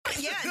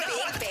Yeah.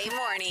 Big Bay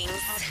Mornings.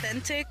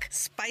 Authentic,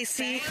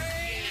 spicy,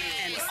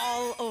 and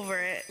all over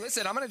it.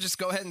 Listen, I'm going to just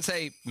go ahead and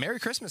say Merry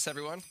Christmas,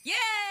 everyone. Yay!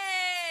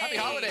 Happy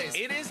holidays.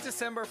 It is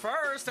December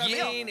 1st. I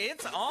Yeah. mean,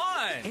 it's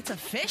on. It's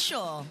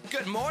official.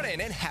 Good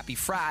morning and happy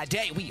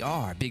Friday. We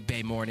are Big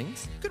Bay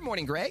Mornings. Good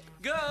morning, Greg.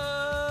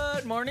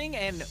 Good morning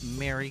and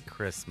Merry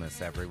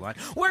Christmas, everyone.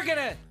 We're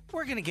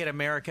gonna get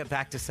America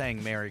back to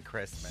saying Merry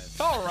Christmas.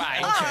 All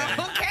right.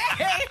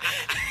 Okay.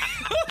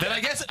 Then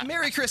I guess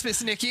Merry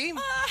Christmas, Nikki.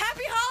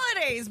 Happy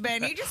holidays,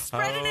 Benny. Just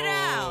spreading it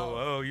out.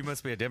 Oh, you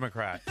must be a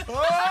Democrat.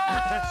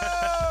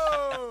 Oh!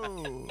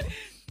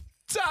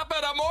 Top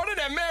of the morning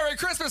and Merry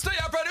Christmas to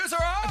your producer.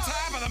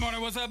 Top of the morning.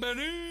 What's up,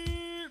 Benny?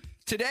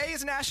 Today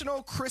is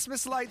National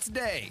Christmas Lights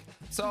Day.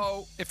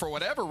 So, if for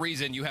whatever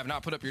reason you have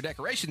not put up your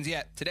decorations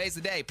yet, today's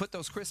the day. Put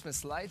those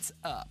Christmas lights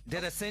up.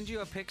 Did I send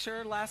you a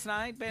picture last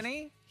night,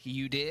 Benny?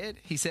 You did.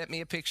 He sent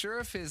me a picture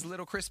of his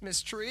little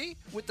Christmas tree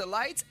with the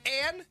lights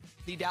and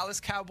the Dallas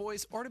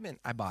Cowboys ornament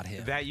I bought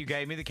him. That you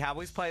gave me. The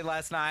Cowboys played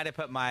last night. I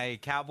put my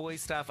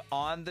Cowboys stuff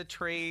on the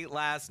tree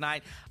last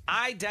night.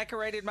 I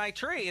decorated my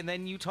tree, and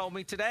then you told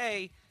me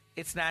today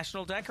it's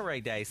National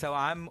Decorate Day, so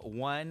I'm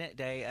one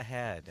day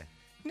ahead.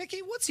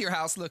 Nikki, what's your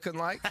house looking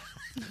like?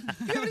 You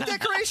have any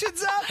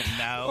decorations up?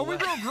 No. Or we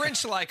real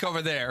Grinch-like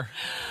over there?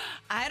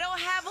 I don't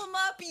have them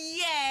up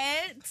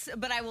yet,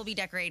 but I will be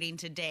decorating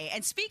today.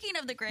 And speaking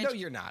of the Grinch... No,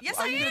 you're not. Yes,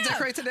 Are I you am. gonna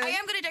decorate today? I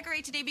am going to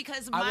decorate today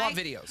because I want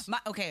videos.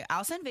 Okay,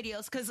 I'll send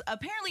videos because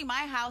apparently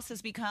my house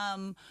has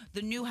become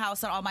the new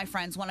house that all my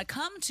friends want to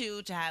come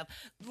to have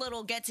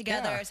little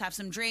get-togethers, have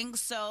some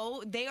drinks.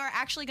 So they are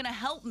actually going to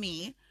help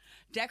me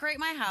decorate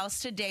my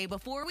house today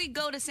before we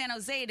go to San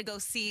Jose to go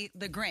see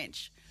the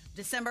Grinch.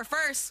 December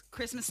 1st,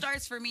 Christmas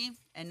starts for me,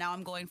 and now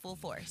I'm going full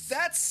force.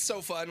 That's so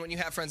fun when you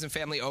have friends and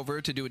family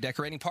over to do a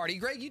decorating party.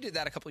 Greg, you did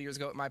that a couple years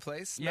ago at my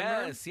place.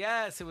 Remember?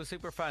 Yes, it was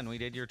super fun. We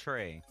did your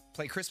tree.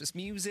 Play Christmas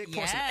music,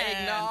 pour some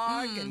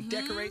Yeah. eggnog, and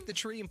decorate the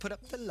tree and put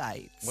up the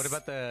lights. What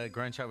about the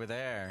Grinch over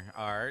there,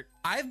 Art?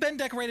 I've been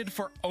decorated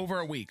for over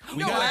a week. We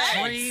No got way.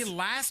 a tree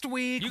last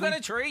week. You got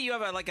a tree? You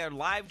have a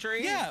live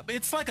tree? Yeah,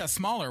 it's like a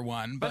smaller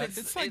one, but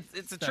it's like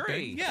it's a that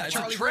tree. big. Yeah, it's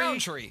Charlie a tree. Brown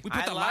tree. We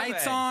put I the love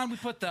lights it. on. We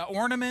put the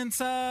ornaments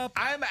up.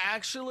 I'm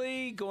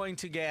actually going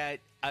to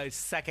get a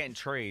second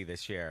tree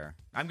this year.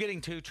 I'm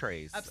getting two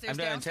trees. Upstairs, I'm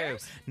doing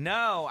downstairs? two.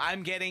 No,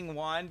 I'm getting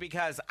one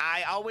because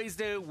I always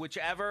do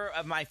whichever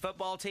of my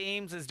football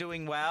teams is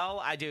doing well.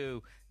 I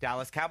do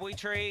Dallas Cowboy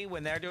tree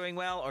when they're doing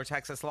well or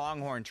Texas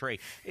Longhorn tree.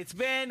 It's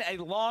been a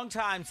long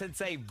time since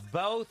they've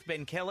both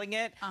been killing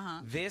it.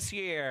 This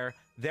year,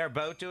 they're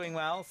both doing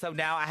well. So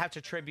now I have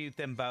to tribute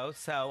them both.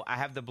 So I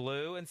have the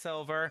blue and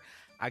silver.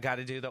 I got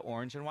to do the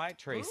orange and white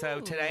tree.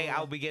 So today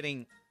I'll be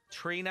getting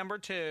tree number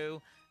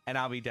 2. And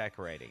I'll be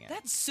decorating it.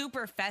 That's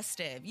super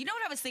festive. You know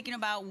what I was thinking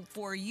about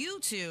for you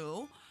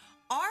two?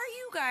 Are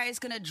you guys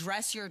going to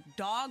dress your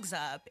dogs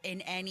up in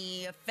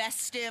any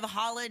festive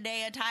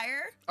holiday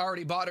attire? I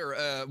already bought her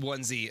a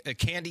onesie, a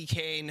candy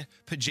cane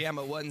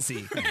pajama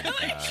onesie.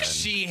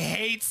 She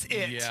hates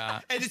it.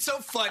 Yeah. And it's so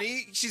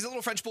funny. She's a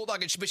little French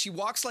bulldog, but she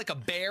walks like a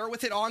bear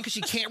with it on because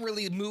she can't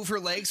really move her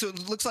legs. So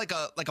it looks like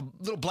a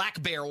little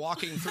black bear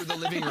walking through the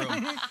living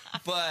room.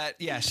 But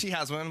yeah, she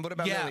has one. What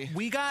about Yeah, Millie?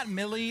 we got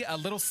Millie a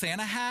little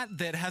Santa hat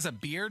that has a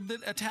beard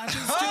that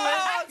attaches to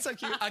Oh, it. it's so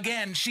cute.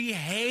 Again, she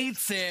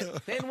hates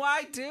it. Then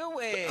why do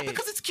it?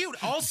 Because it's cute.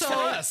 Also,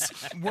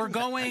 we're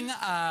going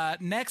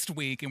next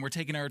week, and we're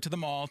taking her to the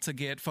mall to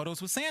get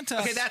photos with Santa.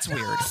 Okay, that's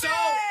weird. So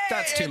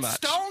That's too it's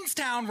much.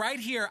 Stonestown right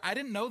here. I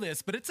didn't know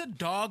this, but it's a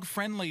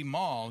dog-friendly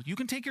mall. You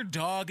can take your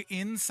dog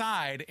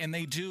inside, and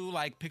they do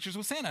like pictures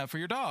with Santa for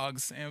your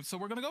dogs. And so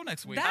we're gonna go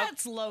next week.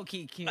 That's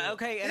low-key cute.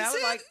 Okay, and Is I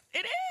would it? like...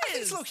 It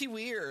It's is. low-key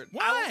weird.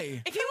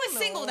 Why? If he was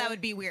single, that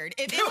would be weird.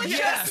 If it was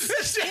Yes.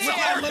 just It's With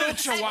hard. that little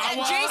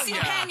chihuahua. and J.C.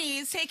 Yeah.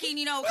 Penney's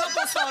taking,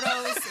 couples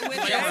photos with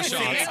Camera their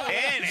shots.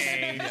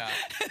 Penny.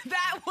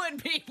 that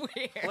would be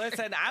weird.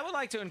 Listen, I would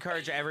like to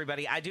encourage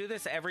everybody. I do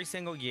this every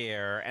single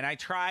year, and I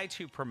try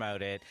to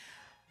promote it.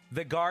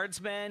 The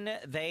Guardsmen,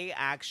 they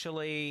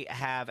actually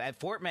have, at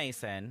Fort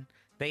Mason,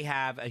 they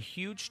have a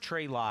huge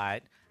tree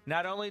lot.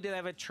 Not only do they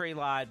have a tree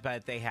lot,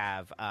 but they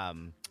have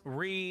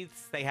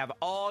wreaths. They have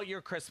all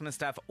your Christmas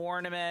stuff,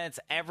 ornaments,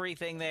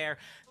 everything there.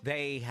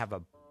 They have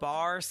a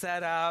bar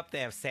set up. They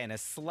have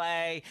Santa's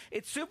sleigh.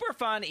 It's super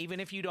fun, even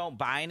if you don't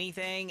buy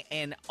anything.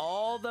 And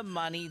all the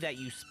money that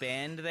you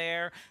spend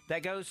there,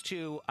 that goes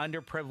to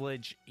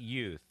underprivileged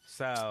youth.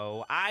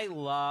 So I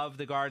love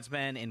the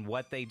Guardsmen and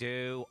what they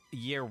do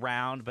year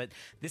round, but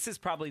this is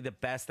probably the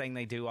best thing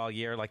they do all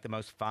year, like the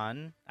most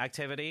fun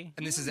activity.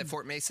 And this is at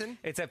Fort Mason?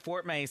 It's at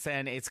Fort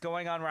Mason. It's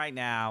going on right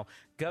now.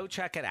 Go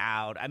check it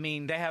out. I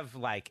mean, they have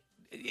like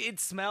it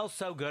smells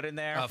so good in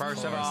there, Of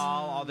first of course.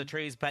 all the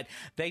trees. But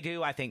they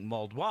do, I think,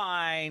 mulled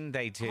wine.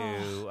 They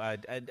do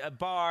a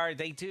bar.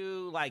 They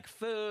do, like,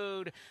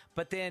 food.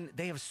 But then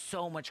they have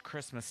so much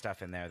Christmas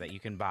stuff in there that you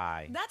can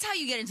buy. That's how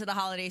you get into the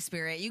holiday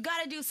spirit. You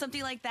got to do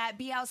something like that.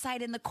 Be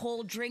outside in the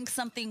cold, drink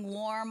something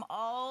warm.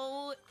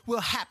 Oh,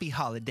 Well, happy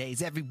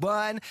holidays,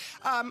 everyone.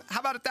 How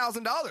about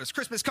 $1,000?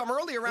 Christmas come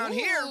early around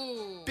here.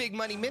 Big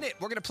Money Minute.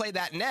 We're going to play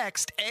that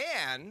next,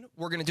 and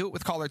we're going to do it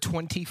with caller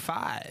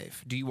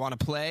 25. Do you want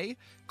to play?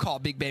 Call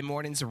Big Bay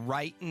Mornings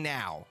right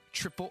now.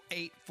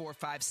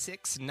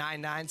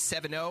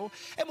 888-456-9970,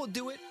 and we'll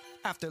do it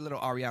after a little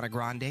Ariana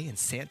Grande and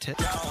Santa.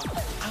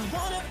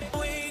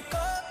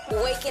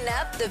 Waking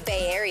up the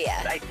Bay Area.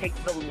 I take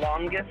the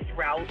longest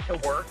route to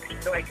work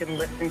so I can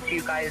listen to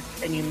you guys,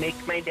 and you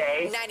make my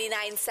day.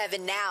 99.7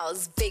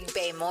 Now's Big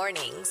Bay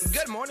Mornings.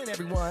 Good morning,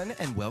 everyone,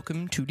 and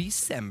welcome to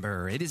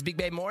December. It is Big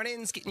Bay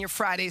Mornings, getting your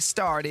Friday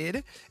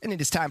started, and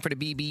it is time for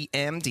the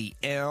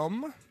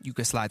BBMDM. You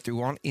can slide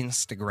through on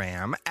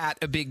Instagram at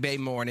a Big Bay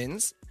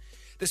Mornings.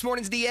 This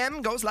morning's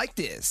DM goes like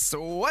this.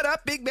 So what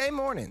up, Big Bay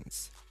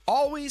Mornings?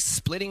 Always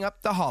splitting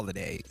up the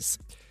holidays.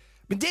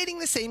 Been dating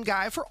the same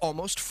guy for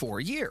almost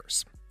 4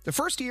 years. The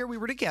first year we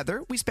were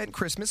together, we spent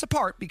Christmas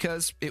apart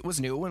because it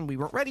was new and we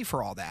weren't ready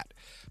for all that.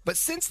 But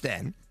since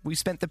then, we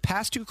spent the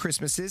past 2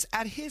 Christmases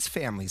at his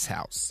family's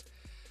house.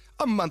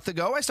 A month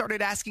ago, I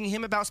started asking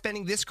him about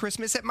spending this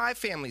Christmas at my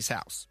family's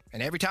house.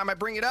 And every time I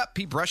bring it up,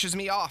 he brushes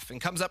me off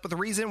and comes up with a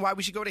reason why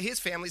we should go to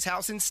his family's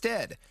house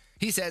instead.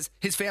 He says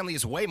his family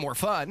is way more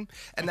fun,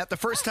 and that the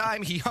first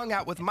time he hung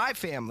out with my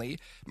family,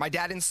 my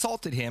dad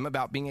insulted him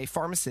about being a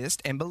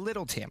pharmacist and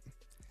belittled him.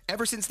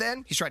 Ever since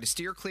then, he's tried to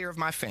steer clear of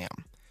my fam.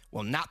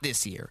 Well, not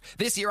this year.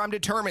 This year, I'm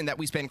determined that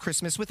we spend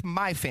Christmas with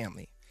my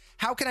family.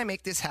 How can I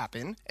make this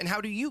happen? And how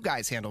do you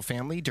guys handle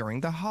family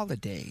during the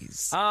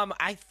holidays?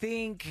 I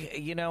think,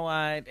 you know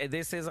what,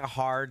 this is a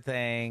hard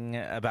thing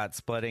about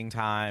splitting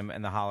time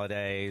in the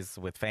holidays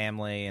with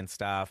family and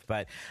stuff,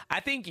 but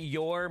I think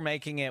you're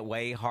making it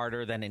way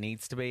harder than it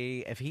needs to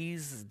be. If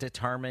he's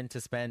determined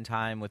to spend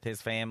time with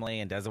his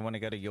family and doesn't want to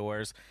go to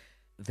yours,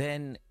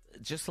 then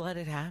just let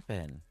it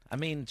happen. I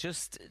mean,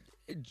 just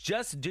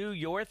do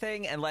your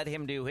thing and let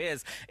him do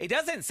his. It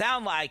doesn't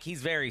sound like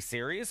he's very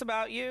serious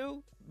about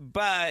you,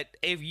 but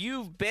if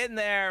you've been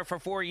there for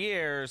 4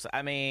 years,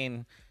 I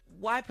mean,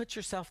 why put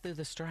yourself through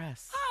the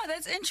stress? Oh,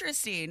 that's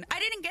interesting. I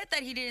didn't get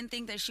that he didn't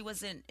think that she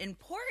wasn't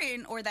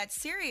important or that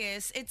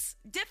serious. It's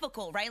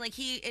difficult, right? Like,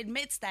 he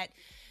admits that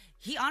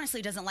he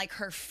honestly doesn't like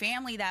her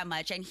family that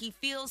much, and he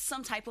feels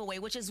some type of way,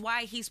 which is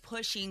why he's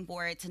pushing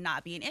for it to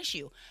not be an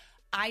issue.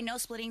 I know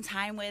splitting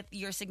time with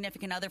your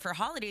significant other for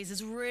holidays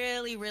is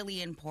really,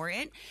 really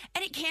important,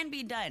 and it can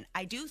be done.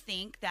 I do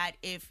think that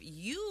if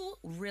you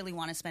really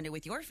want to spend it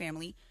with your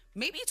family,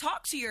 maybe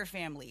talk to your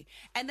family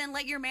and then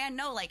let your man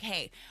know, like,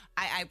 hey,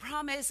 I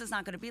promise it's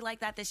not going to be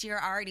like that this year.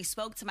 I already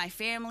spoke to my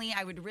family.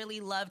 I would really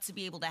love to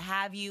be able to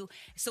have you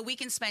so we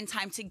can spend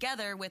time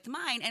together with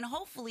mine. And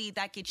hopefully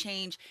that could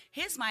change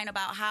his mind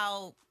about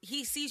how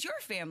he sees your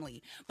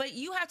family. But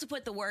you have to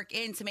put the work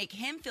in to make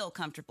him feel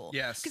comfortable.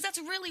 Yes. Because that's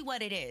really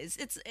what it is.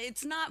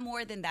 It's not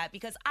more than that,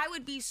 because I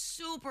would be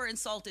super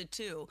insulted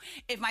too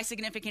if my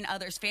significant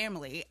other's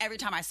family, every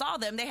time I saw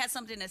them, they had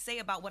something to say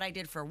about what I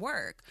did for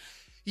work.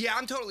 Yeah,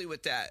 I'm totally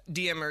with that.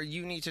 DMer,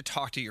 you need to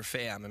talk to your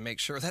fam and make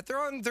sure that they're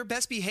on their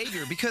best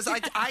behavior, because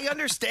I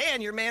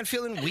understand your man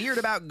feeling weird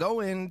about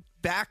going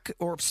back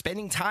or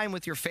spending time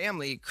with your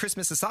family,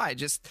 Christmas aside,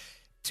 just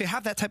to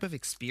have that type of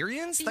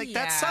experience. Like,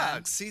 that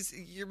sucks.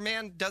 Your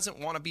man doesn't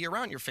want to be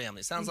around your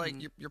family. Sounds like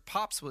your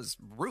pops was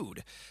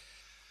rude.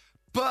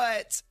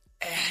 But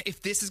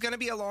if this is going to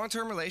be a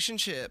long-term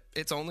relationship,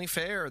 it's only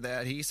fair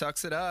that he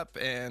sucks it up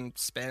and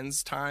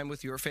spends time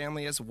with your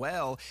family as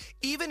well,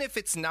 even if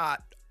it's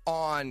not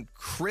on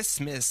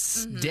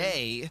Christmas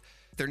Day.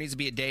 There needs to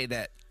be a day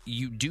that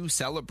you do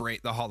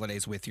celebrate the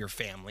holidays with your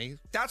family.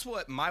 That's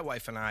what my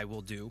wife and I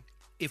will do.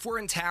 If we're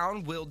in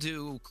town, we'll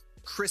do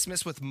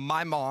Christmas with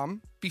my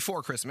mom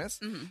before Christmas.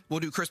 We'll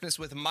do Christmas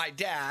with my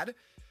dad.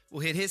 We'll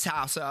hit his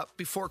house up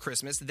before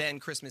Christmas. Then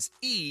Christmas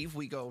Eve,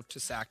 we go to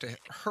Sac to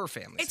her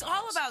family's It's house.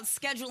 all about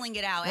scheduling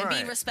it out and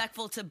being Right.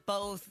 respectful to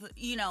both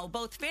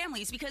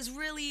families, because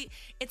really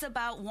it's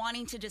about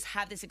wanting to just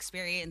have this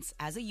experience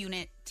as a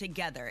unit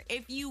together.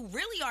 If you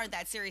really aren't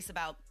that serious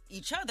about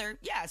each other,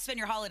 yeah, spend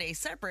your holidays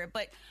separate.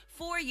 But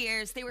 4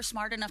 years, they were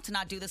smart enough to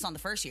not do this on the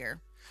first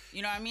year.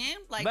 You know what I mean?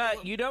 Like,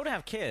 But you don't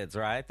have kids,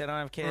 right? They don't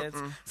have kids.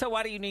 So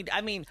why do you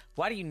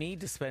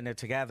need to spend it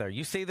together?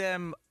 You see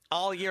them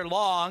all year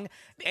long,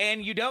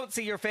 and you don't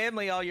see your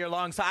family all year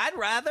long. So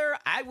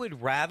I would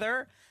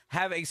rather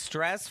have a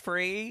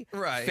stress-free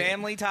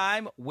family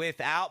time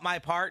without my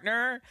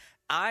partner.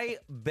 I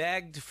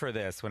begged for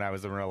this when I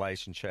was in a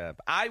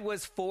relationship. I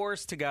was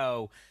forced to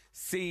go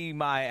see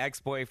my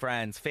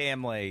ex-boyfriend's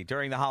family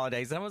during the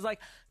holidays. And I was like,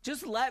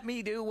 just let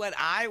me do what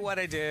I want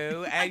to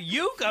do, and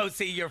you go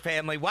see your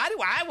family. Why do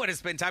I want to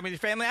spend time with your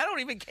family? I don't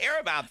even care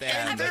about them.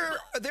 And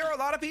there are a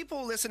lot of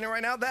people listening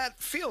right now that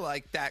feel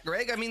like that,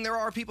 Greg. I mean, there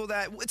are people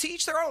that, to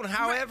each their own,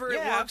 however it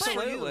works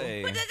for you.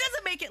 But that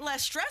doesn't make it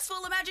less stressful.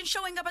 Imagine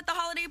showing up at the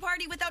holiday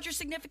party without your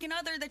significant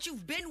other that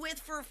you've been with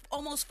for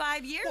almost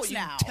 5 years Well, you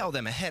now. tell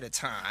them ahead of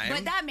time.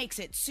 But that makes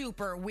it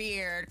super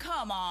weird.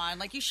 Come on.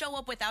 Like, you show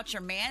up without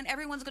your man,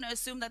 everyone's going to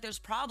assume that there's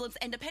problems.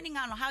 And depending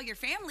on how your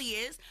family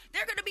is,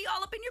 they're going to be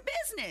all up in your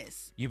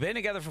business. You've been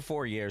together for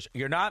 4 years.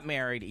 You're not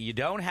married. You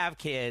don't have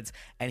kids.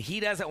 And he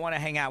doesn't want to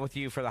hang out with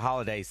you for the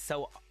holidays.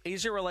 So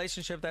is your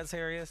relationship that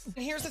serious?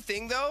 And here's the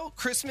thing, though.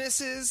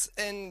 Christmases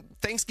and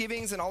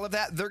Thanksgivings and all of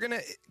that, they're going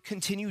to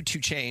continue to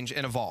change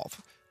and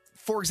evolve.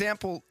 For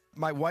example,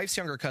 my wife's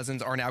younger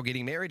cousins are now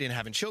getting married and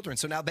having children.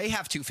 So now they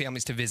have 2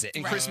 families to visit.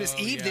 And Christmas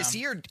Eve this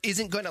year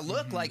isn't going to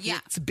look like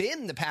it's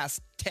been the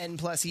past 10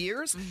 plus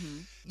years.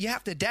 You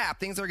have to adapt.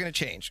 Things are going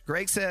to change.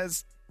 Greg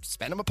says,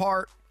 spend them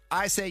apart.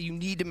 I say you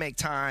need to make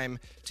time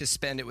to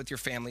spend it with your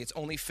family. It's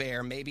only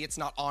fair. Maybe it's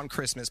not on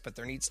Christmas, but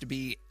there needs to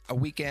be a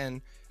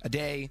weekend, a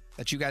day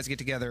that you guys get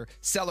together,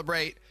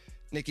 celebrate.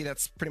 Nikki,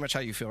 that's pretty much how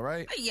you feel,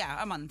 right? Yeah,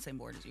 I'm on the same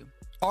board as you.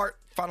 Art,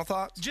 final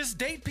thoughts? Just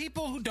date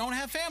people who don't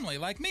have family,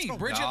 like me.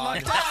 Bridget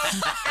God. lucked out,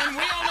 and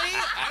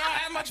I don't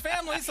have much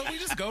family, so we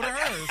just go to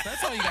hers.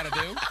 That's all you got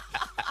to do.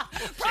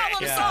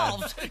 Problem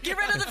solved. Get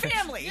rid of the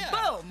family.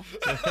 Boom.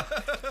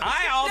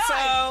 I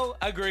also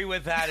agree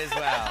with that as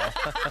well.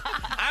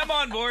 I'm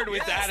on board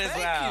with that as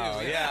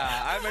well. you.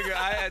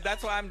 Yeah,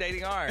 that's why I'm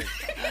dating Art.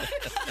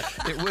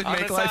 It would On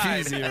make the life side.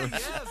 easier.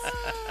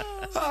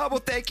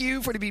 Well, thank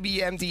you for the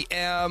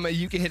BBMDM.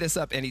 You can hit us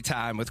up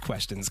anytime with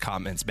questions,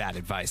 comments, bad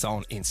advice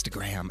on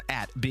Instagram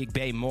at Big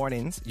Bay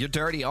Mornings. Your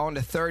Dirty on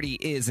to 30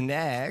 is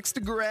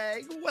next.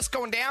 Greg, what's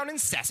going down in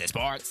Sassy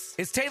Sports?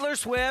 Is Taylor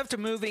Swift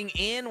moving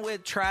in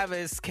with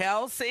Travis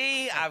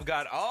Kelce? I've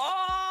got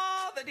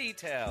all the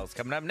details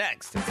coming up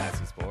next in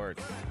Sassy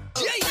Sports.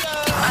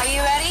 Are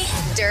you ready?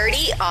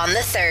 Dirty on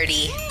the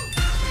 30.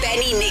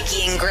 Benny,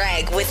 Nikki, and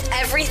Greg with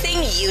everything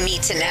you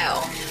need to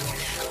know.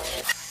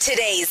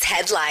 Today's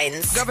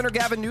headlines. Governor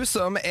Gavin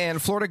Newsom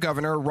and Florida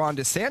Governor Ron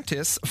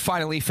DeSantis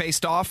finally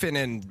faced off in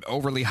an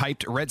overly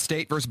hyped red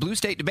state versus blue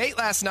state debate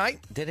last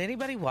night. Did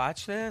anybody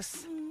watch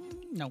this?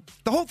 No.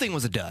 The whole thing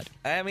was a dud.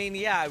 I mean,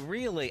 yeah,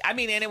 really. I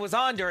mean, and it was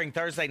on during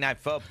Thursday Night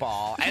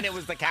Football, and it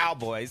was the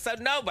Cowboys, so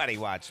nobody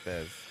watched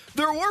this.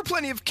 There were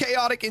plenty of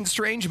chaotic and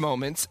strange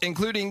moments,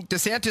 including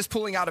DeSantis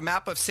pulling out a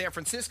map of San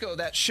Francisco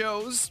that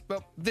shows,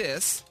 well,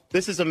 this.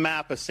 This is a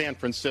map of San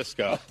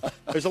Francisco.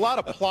 There's a lot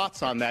of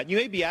plots on that. You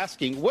may be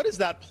asking, what is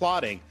that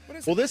plotting?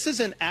 Well, this is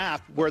an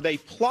app where they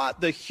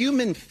plot the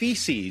human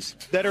feces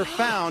that are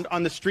found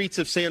on the streets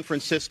of San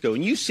Francisco.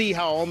 And you see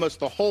how almost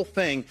the whole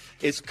thing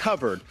is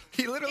covered.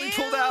 He literally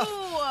pulled out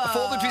a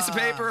folded piece of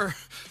paper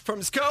from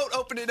his coat,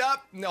 opened it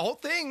up, and the whole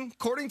thing,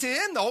 according to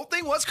him, the whole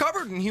thing was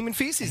covered in human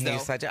feces, though.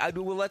 He's such a,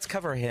 well, let's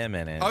cover him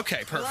in it.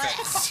 Okay,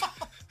 perfect.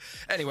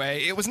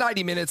 Anyway, it was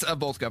 90 minutes of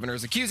both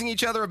governors accusing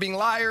each other of being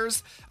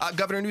liars.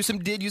 Governor Newsom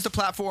did use the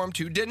platform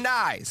to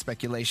deny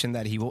speculation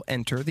that he will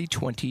enter the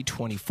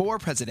 2024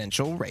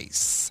 presidential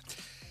race.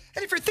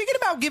 And if you're thinking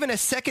about giving a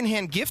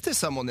secondhand gift to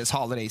someone this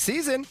holiday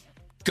season,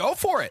 go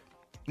for it.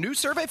 New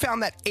survey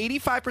found that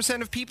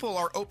 85% of people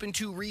are open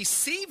to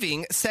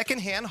receiving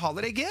secondhand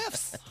holiday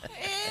gifts.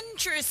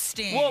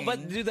 Interesting. Well,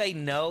 but do they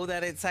know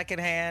that it's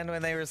secondhand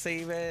when they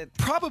receive it?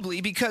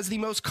 Probably because the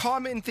most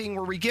common thing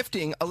we're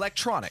regifting,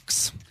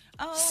 electronics.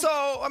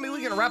 So, I mean, we're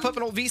going to wrap up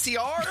an old VCR?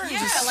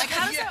 Yeah, like,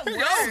 how does that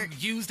work?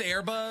 Used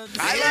earbuds.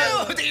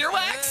 With the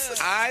earwax?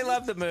 I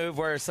love the move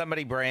where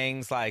somebody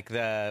brings like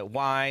the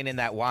wine in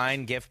that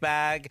wine gift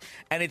bag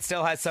and it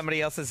still has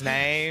somebody else's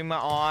name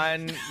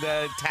on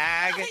the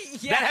tag.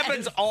 Yes. That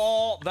happens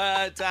all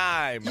the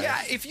time.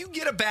 Yeah, if you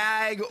get a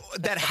bag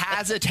that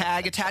has a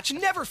tag attached,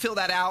 never fill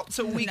that out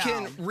so we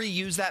can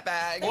reuse that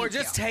bag. Or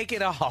just take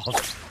it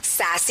off.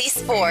 Sassy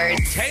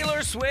Sports.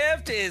 Taylor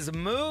Swift is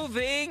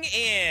moving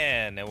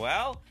in.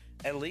 Well,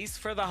 at least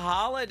for the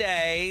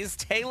holidays,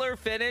 Taylor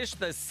finished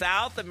the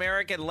South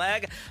American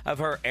leg of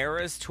her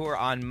Eras tour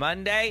on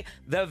Monday.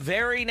 The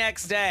very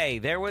next day,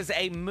 there was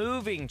a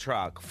moving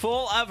truck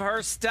full of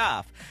her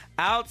stuff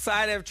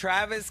outside of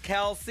Travis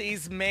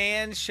Kelce's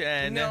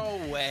mansion. No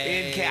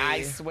way.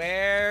 I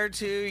swear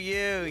to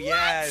you,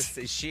 yes.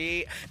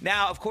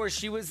 Now, of course,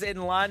 she was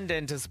in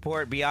London to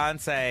support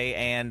Beyonce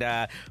and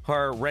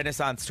her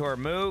Renaissance Tour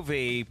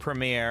movie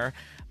premiere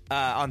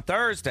on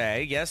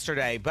Thursday,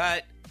 yesterday,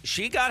 but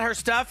she got her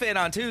stuff in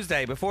on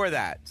Tuesday before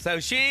that.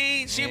 So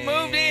she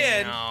moved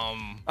in.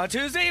 On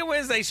Tuesday and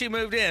Wednesday, she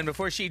moved in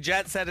before she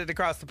jet-setted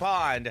across the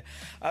pond.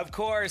 Of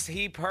course,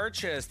 he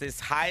purchased this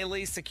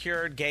highly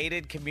secured,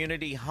 gated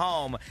community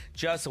home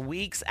just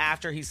weeks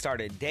after he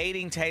started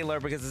dating Taylor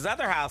because his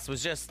other house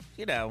was just,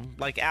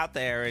 like out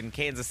there in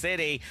Kansas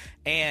City,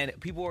 and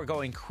people were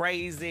going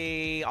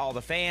crazy. All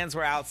the fans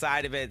were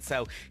outside of it,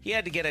 so he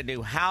had to get a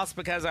new house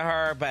because of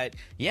her. But,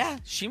 yeah,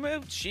 she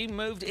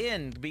moved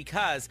in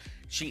because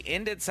She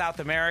ended South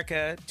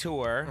America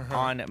tour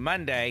on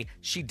Monday.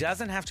 She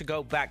doesn't have to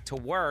go back to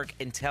work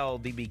until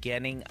the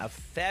beginning of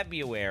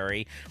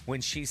February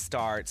when she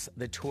starts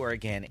the tour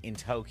again in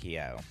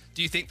Tokyo.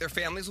 Do you think their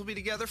families will be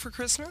together for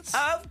Christmas?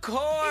 Of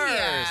course.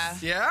 Yeah.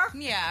 Yeah?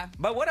 Yeah.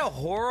 But what a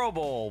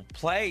horrible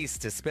place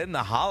to spend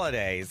the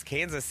holidays.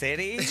 Kansas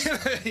City?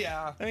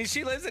 Yeah. I mean,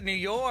 she lives in New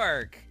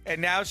York,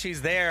 and now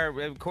she's there.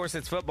 Of course,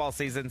 it's football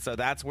season, so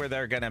that's where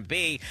they're going to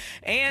be.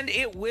 And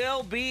it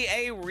will be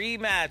a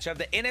rematch of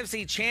the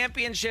NFC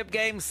Championship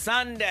game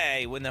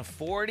Sunday when the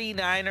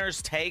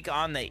 49ers take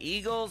on the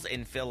Eagles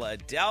in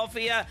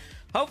Philadelphia.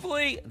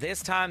 Hopefully,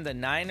 this time the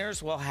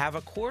Niners will have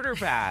a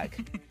quarterback.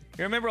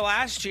 You remember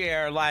last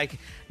year,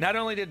 not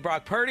only did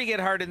Brock Purdy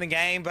get hurt in the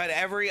game, but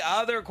every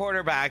other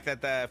quarterback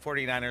that the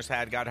 49ers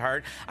had got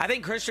hurt. I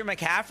think Christian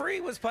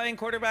McCaffrey was playing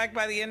quarterback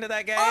by the end of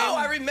that game. Oh,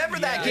 I remember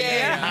that game.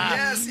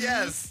 Yeah.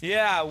 Yes.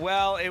 Yeah,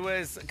 well, it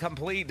was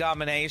complete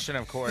domination,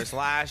 of course,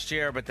 last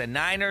year, but the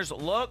Niners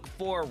look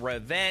for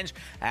revenge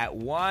at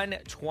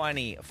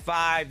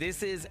 125.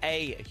 This is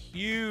a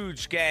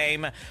huge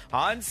game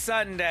on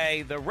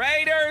Sunday. The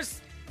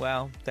Raiders...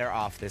 Well, they're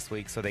off this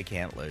week, so they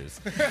can't lose.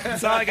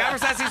 So I got for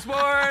Sassy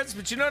Sports,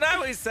 but you know what I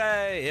always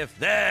say? If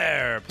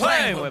they're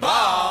playing with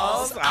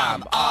balls,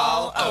 I'm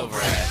all over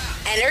it.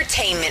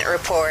 Entertainment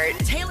Report.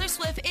 Taylor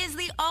Swift is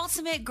the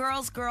ultimate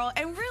girl's girl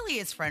and really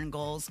is friend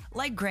goals.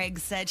 Like Greg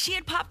said, she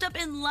had popped up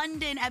in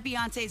London at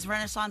Beyonce's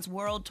Renaissance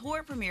World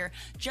Tour premiere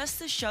just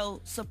to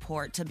show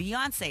support to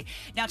Beyonce.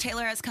 Now,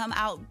 Taylor has come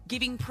out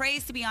giving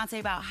praise to Beyonce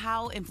about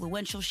how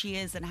influential she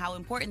is and how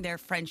important their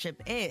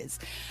friendship is.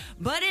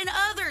 But in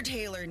other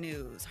Taylor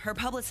news, her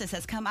publicist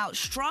has come out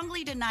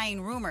strongly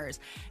denying rumors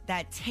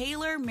that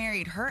Taylor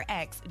married her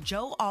ex,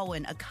 Joe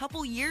Alwyn, a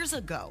couple years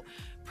ago.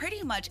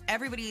 Pretty much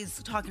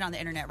everybody's talking on the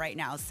internet right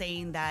now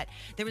saying that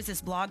there was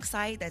this blog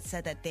site that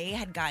said that they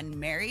had gotten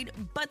married,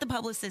 but the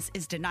publicist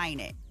is denying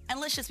it. And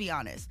let's just be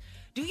honest.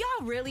 Do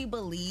y'all really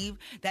believe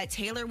that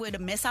Taylor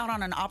would miss out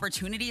on an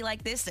opportunity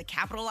like this to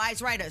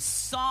capitalize, write a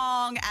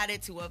song, add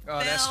it to a film,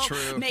 that's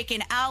true. make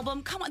an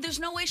album? Come on, there's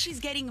no way she's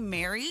getting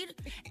married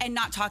and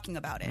not talking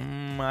about it.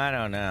 I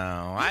don't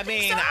know.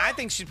 think so? I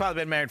think she's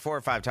probably been married 4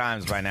 or 5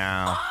 times by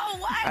now. Oh,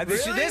 what? I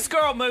think Really? this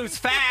girl moves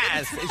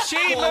fast.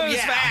 She moves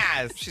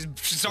fast.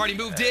 She's already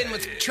moved in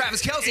with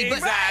Travis Kelce.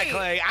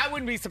 Exactly. I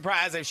wouldn't be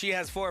surprised if she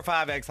has 4 or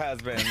 5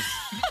 ex-husbands.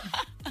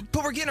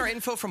 But we're getting our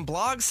info from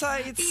blog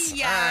sites.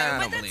 Yeah,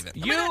 I but don't believe it.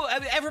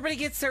 Everybody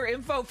gets their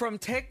info from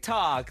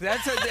TikTok.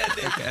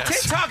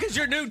 TikTok is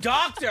your new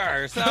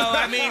doctor. So,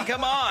 I mean,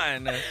 come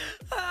on.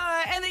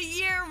 And the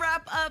year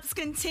wrap-ups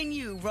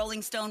continue.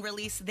 Rolling Stone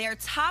released their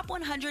top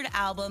 100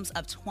 albums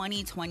of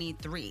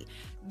 2023.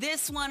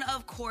 This one,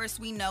 of course,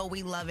 we know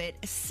we love it.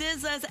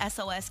 SZA's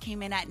SOS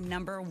came in at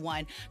number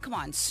 1. Come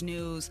on,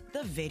 Snooze,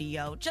 the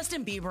video.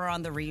 Justin Bieber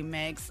on the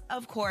remix.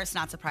 Of course,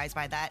 not surprised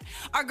by that.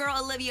 Our girl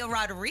Olivia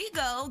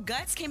Rodrigo,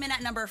 Guts, came in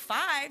at number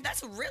 5.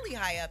 That's really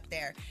high up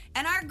there.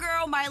 And our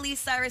girl Miley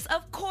Cyrus,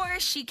 of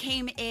course, she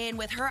came in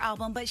with her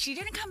album, but she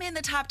didn't come in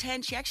the top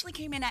 10. She actually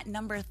came in at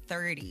number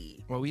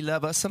 30. Well, we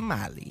love us some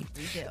Miley.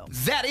 We do.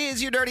 That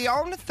is your Dirty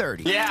on the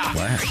 30. Yeah.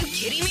 Are you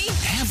kidding me?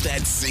 Have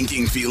that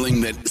sinking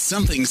feeling that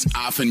something's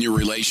off in your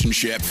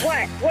relationship.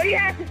 What? What do you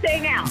have to say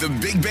now? The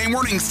Big Bay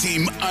Mornings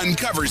team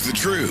uncovers the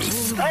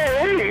truth.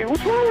 Hey,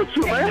 what's wrong with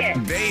you,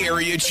 man? Bay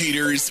Area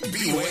cheaters,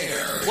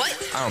 beware.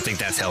 What? I don't think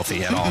that's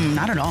healthy at all.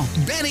 Not at all.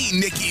 Benny,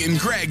 Nikki, and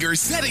Greg are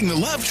setting the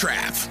love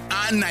trap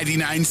on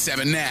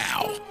 99.7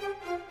 now.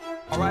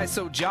 All right,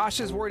 so Josh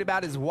is worried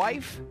about his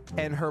wife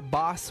and her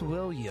boss,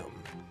 William.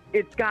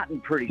 It's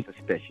gotten pretty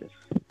suspicious.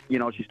 You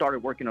know, she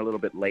started working a little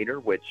bit later,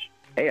 which,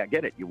 hey, I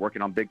get it. You're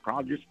working on big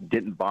projects.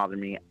 Didn't bother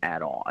me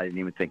at all. I didn't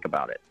even think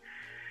about it.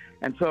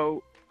 And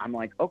so I'm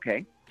like,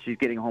 okay, she's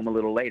getting home a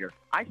little later.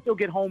 I still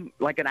get home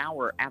like an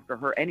hour after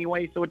her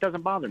anyway, so it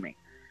doesn't bother me.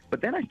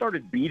 But then I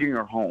started beating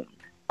her home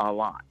a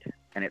lot,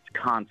 and it's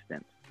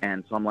constant.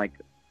 And so I'm like,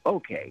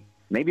 okay,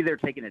 maybe they're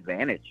taking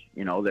advantage.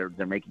 You know,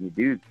 they're making you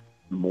do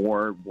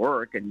more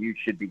work, and you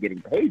should be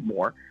getting paid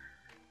more.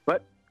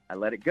 But I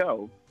let it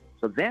go.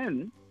 So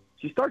then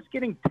she starts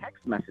getting text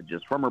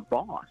messages from her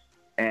boss,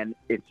 and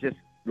it's just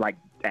like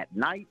at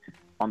night,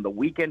 on the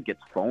weekend,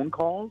 gets phone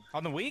calls.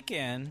 On the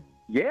weekend?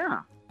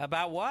 Yeah.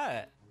 About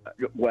what?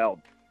 Well,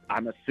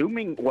 I'm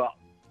assuming,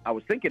 I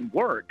was thinking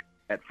work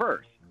at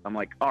first. I'm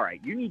like, all right,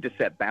 you need to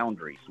set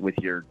boundaries with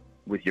your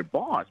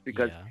boss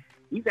because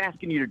he's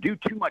asking you to do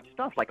too much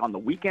stuff, like on the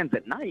weekends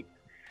at night.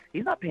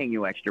 He's not paying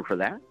you extra for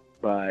that.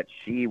 But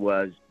she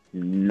was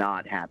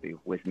not happy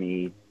with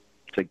me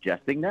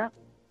suggesting that,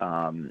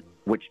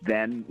 which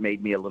then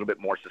made me a little bit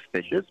more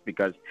suspicious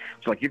because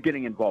it's like, you're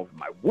getting involved in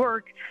my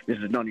work. This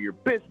is none of your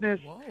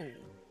business. Whoa.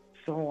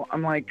 So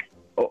I'm like,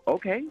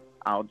 okay,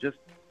 I'll just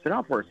sit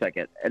down for a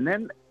second. And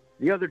then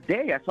the other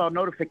day, I saw a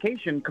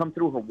notification come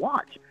through her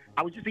watch.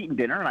 I was just eating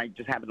dinner, and I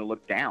just happened to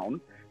look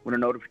down when a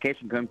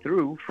notification came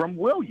through from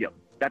William.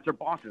 That's her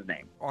boss's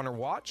name. On her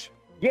watch?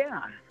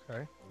 Yeah.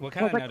 Okay. What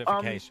kind of I was like,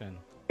 notification?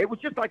 It was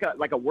just like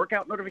a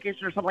workout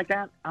notification or something like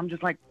that. I'm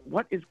just like,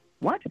 what?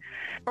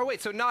 Oh,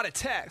 wait, so not a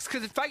text.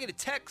 Because if I get a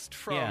text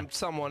from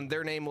someone,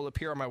 their name will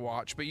appear on my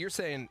watch. But you're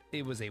saying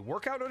it was a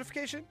workout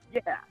notification?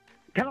 Yeah.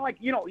 Kind of like,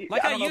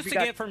 Like I used to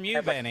get from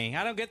you, Benny.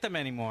 I don't get them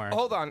anymore.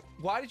 Hold on.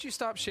 Why did you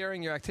stop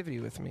sharing your activity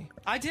with me?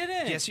 I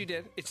didn't. Yes, you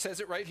did. It says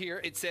it right here.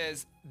 It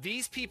says,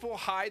 these people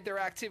hide their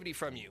activity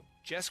from you.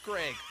 Jess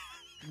Greg.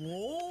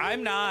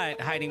 I'm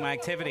not hiding my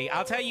activity.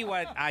 I'll tell you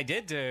what I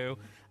did do.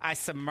 I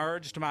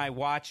submerged my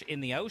watch in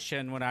the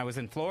ocean when I was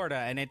in Florida,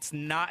 and it's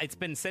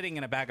been sitting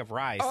in a bag of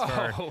rice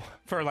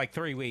for like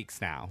 3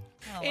 weeks now.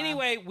 Oh, wow.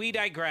 Anyway, we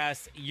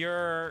digress.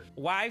 Your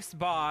wife's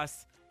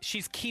boss,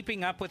 she's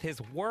keeping up with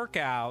his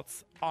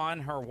workouts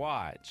on her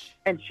watch.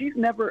 And she's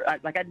never,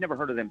 I'd never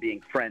heard of them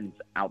being friends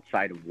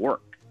outside of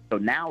work. So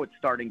now it's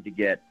starting to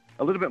get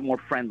a little bit more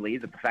friendly,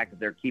 the fact that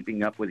they're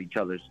keeping up with each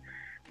other's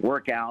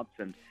workouts.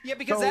 And yeah,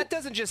 because that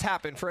doesn't just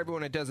happen for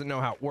everyone that doesn't know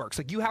how it works.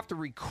 Like, you have to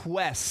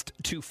request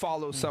to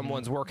follow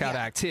someone's workout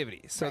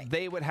activity. So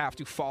they would have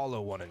to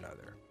follow one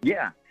another.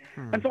 Yeah.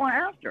 And so I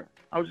asked her.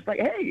 I was just like,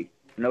 hey,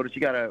 notice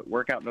you got a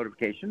workout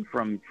notification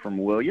from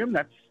William.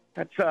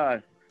 That's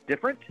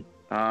different.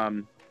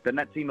 Doesn't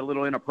that seem a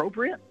little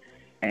inappropriate?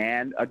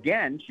 And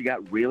again, she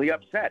got really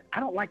upset.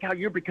 I don't like how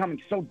you're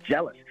becoming so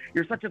jealous.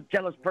 You're such a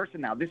jealous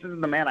person now. This isn't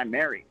the man I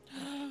married.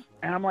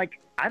 And I'm like,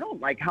 I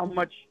don't like how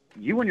much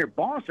you and your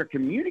boss are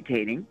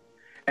communicating.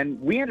 And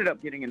we ended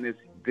up getting in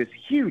this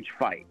huge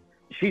fight.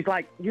 She's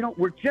like,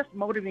 we're just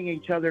motivating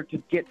each other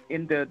to get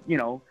into,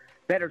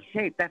 better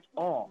shape. That's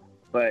all.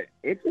 But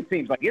it just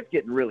seems like it's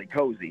getting really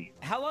cozy.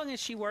 How long has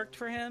she worked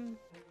for him?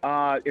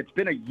 It's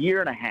been a year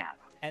and a half.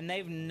 And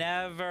they've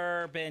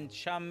never been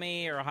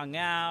chummy or hung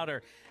out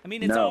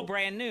it's all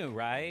brand new,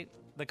 right?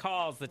 The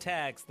calls, the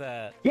texts,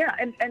 Yeah,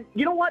 and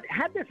you know what?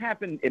 Had this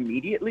happened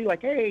immediately,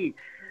 like, hey,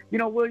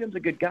 William's a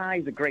good guy.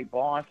 He's a great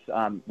boss.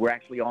 We're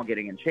actually all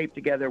getting in shape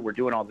together. We're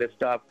doing all this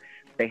stuff.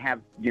 They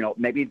have,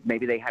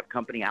 maybe they have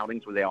company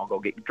outings where they all go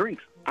get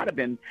drinks. I'd have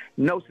been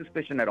no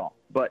suspicion at all.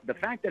 But the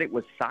fact that it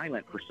was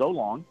silent for so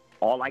long,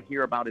 all I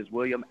hear about is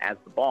William as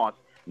the boss,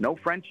 no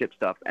friendship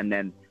stuff, and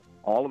then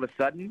all of a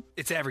sudden,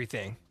 it's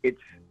everything.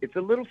 It's a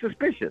little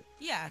suspicious.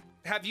 Yeah.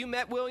 Have you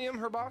met William,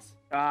 her boss?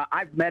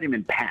 I've met him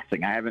in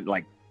passing. I haven't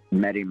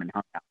met him and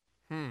hung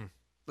out.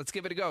 Let's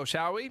give it a go,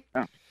 shall we?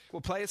 Oh.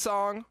 We'll play a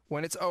song.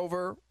 When it's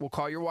over, we'll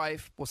call your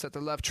wife. We'll set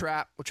the love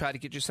trap. We'll try to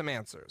get you some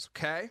answers,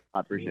 okay? I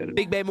appreciate it.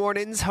 Big Bay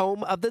Mornings,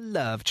 home of the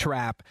love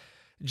trap.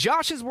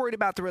 Josh is worried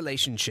about the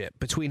relationship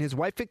between his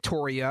wife,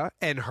 Victoria,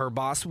 and her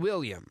boss,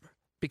 William.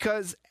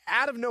 Because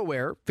out of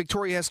nowhere,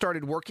 Victoria has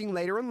started working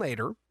later and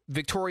later.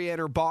 Victoria and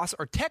her boss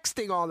are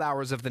texting all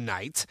hours of the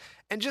night,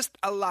 and just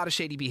a lot of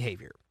shady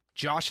behavior.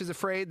 Josh is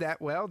afraid that,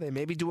 they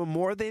may be doing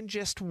more than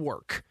just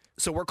work.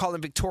 So we're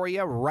calling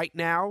Victoria right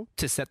now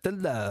to set the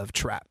love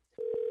trap.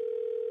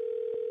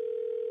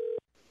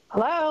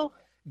 Hello?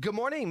 Good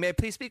morning. May I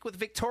please speak with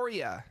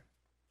Victoria?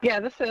 Yeah,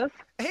 this is.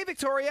 Hey,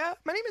 Victoria.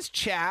 My name is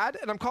Chad,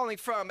 and I'm calling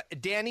from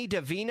Danny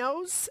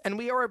DeVino's, and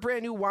we are a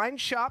brand new wine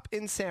shop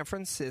in San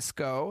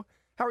Francisco.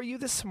 How are you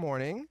this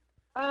morning?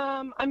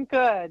 I'm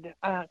good.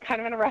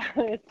 Kind of in a rush,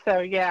 so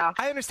yeah.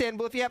 I understand.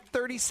 Well, if you have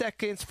 30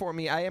 seconds for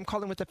me, I am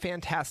calling with a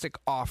fantastic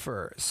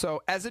offer.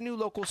 So as a new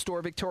local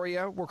store,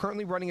 Victoria, we're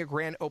currently running a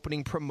grand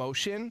opening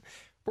promotion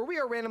where we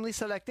are randomly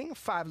selecting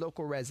 5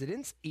 local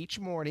residents each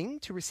morning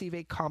to receive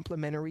a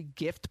complimentary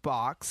gift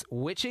box,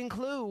 which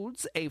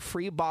includes a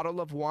free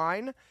bottle of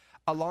wine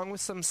along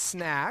with some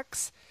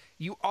snacks.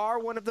 You are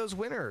one of those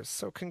winners,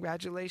 so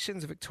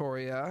congratulations,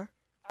 Victoria.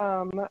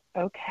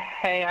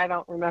 Okay. I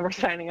don't remember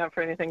signing up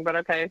for anything, but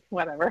okay,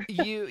 whatever.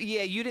 You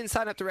didn't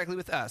sign up directly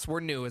with us.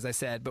 We're new, as I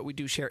said, but we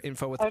do share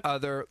info with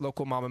other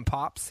local mom and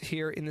pops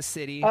here in the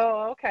city.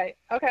 Oh, okay.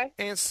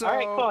 And so, all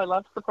right, cool. I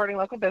love supporting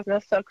local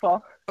business. So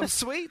cool. Oh,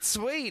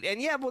 sweet.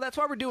 And yeah, well, that's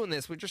why we're doing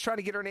this. We're just trying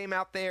to get our name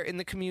out there in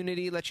the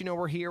community, let you know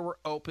we're here, we're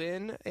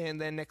open,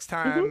 and then next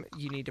time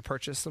you need to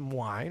purchase some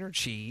wine or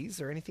cheese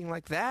or anything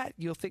like that,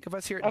 you'll think of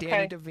us here at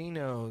Danny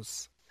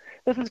DeVino's.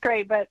 This is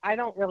great, but I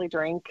don't really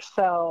drink,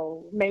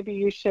 so maybe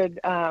you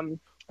should,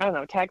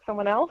 tag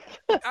someone else.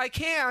 I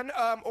can,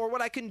 or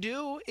what I can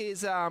do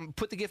is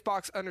put the gift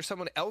box under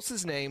someone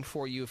else's name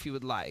for you if you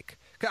would like.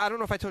 I don't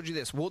know if I told you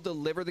this. We'll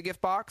deliver the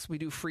gift box. We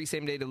do free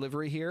same-day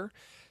delivery here.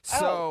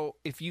 So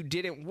if you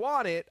didn't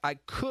want it, I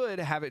could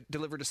have it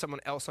delivered to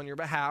someone else on your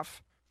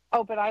behalf.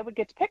 Oh, but I would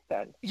get to pick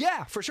then.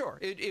 Yeah, for sure.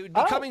 It would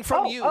be coming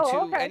from you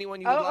to anyone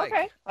you would like.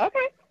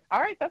 Okay. All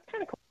right, that's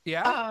kind of cool.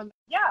 Yeah?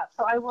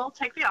 So I will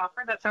take the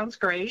offer. That sounds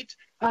great.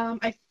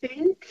 I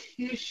think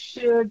you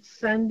should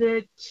send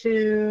it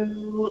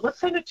let's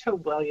send it to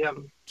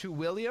William. To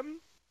William?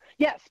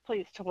 Yes,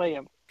 please, to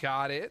William.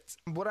 Got it.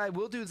 What I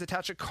will do is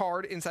attach a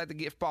card inside the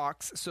gift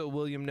box so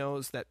William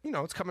knows that,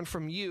 it's coming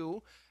from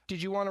you.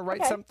 Did you want to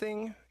write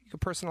something? You can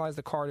personalize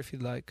the card if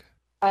you'd like.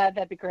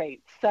 That'd be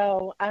great.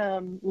 So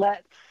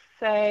let's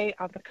say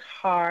on the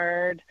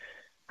card,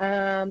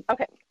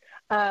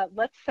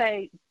 let's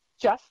say,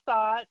 just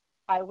thought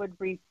I would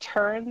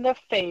return the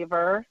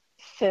favor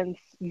since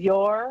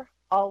you're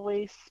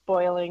always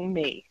spoiling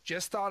me.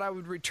 Just thought I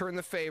would return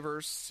the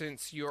favors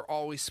since you're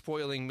always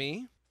spoiling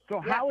me. So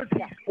how is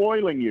he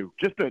spoiling you?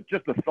 Just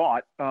a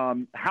thought.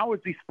 How is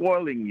he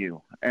spoiling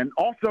you? And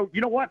also,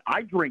 you know what?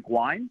 I drink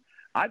wine.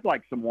 I'd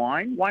like some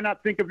wine. Why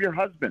not think of your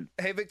husband?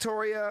 Hey,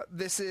 Victoria,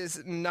 this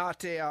is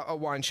not a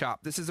wine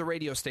shop. This is a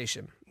radio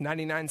station.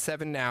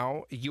 99.7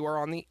 now. You are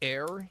on the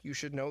air. You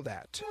should know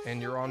that.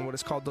 And you're on what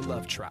is called the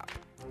Love Trap.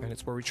 And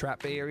it's where we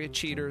trap Bay Area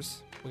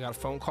cheaters. We got a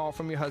phone call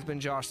from your husband,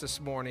 Josh,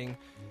 this morning.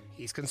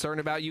 He's concerned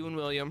about you and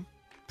William.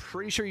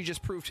 Pretty sure you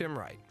just proved him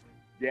right.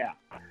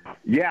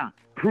 Yeah,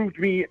 proved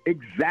me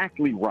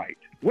exactly right.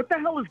 What the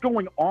hell is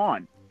going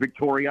on,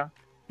 Victoria?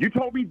 You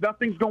told me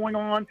nothing's going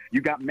on.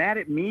 You got mad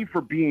at me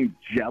for being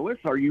jealous.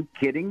 Are you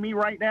kidding me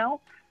right now?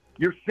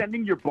 You're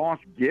sending your boss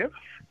gifts?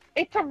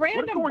 It's a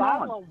random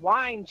bottle of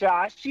wine,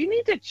 Josh. You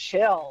need to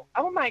chill.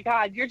 Oh, my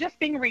God. You're just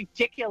being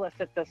ridiculous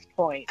at this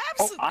point.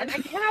 Absolutely. And I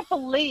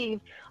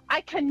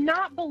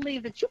cannot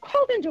believe that you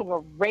called into a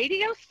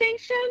radio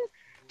station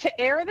to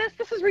air this.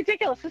 This is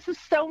ridiculous. This is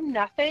so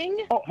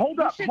nothing. Oh, hold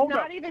up. You should hold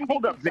not up, even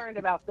hold be up, concerned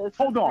about this.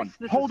 Hold on.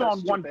 This Hold is so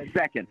on 1 stupid.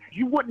 second.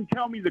 You wouldn't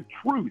tell me the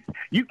truth.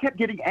 You kept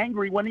getting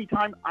angry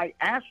anytime I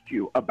asked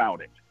you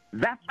about it.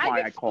 That's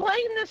why I've I called.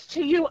 explained this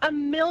to you a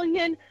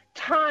million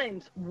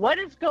times. What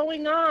is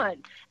going on?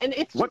 And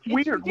it's What's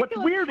weird? What's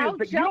ridiculous weird how is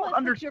that you don't jealous that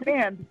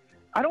understand.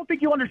 I don't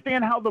think you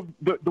understand how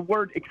the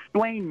word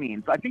explain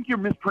means. I think you're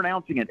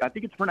mispronouncing it. I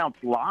think it's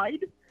pronounced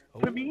lied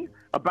to me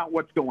about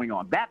what's going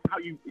on. That's how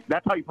you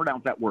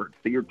pronounce that word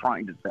that you're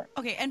trying to say.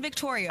 Okay, and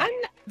Victoria,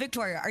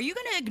 are you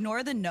going to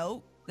ignore the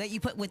note that you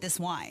put with this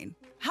wine?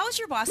 How is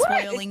your boss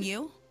What? spoiling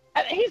you?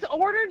 He's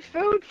ordered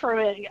food for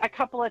me a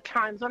couple of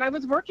times when I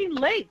was working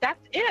late. That's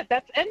it.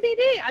 That's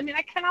NBD. I mean,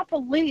 I cannot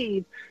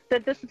believe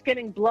that this is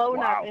getting blown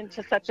up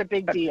into such a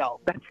big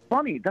deal. That's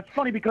funny. That's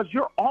funny because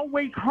you're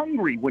always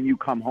hungry when you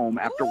come home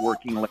after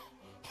working late.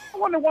 I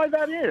wonder why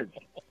that is.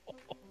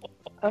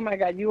 Oh, my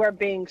God. You are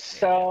being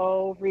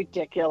so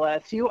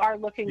ridiculous. You are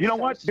looking You know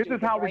so what? This is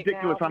stupid how right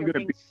ridiculous now. I'm You're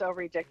going to being be. so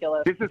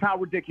ridiculous. This is how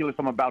ridiculous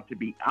I'm about to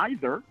be.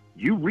 Either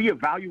you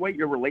reevaluate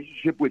your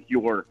relationship with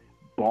your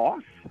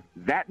boss.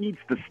 That needs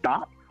to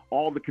stop.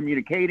 All the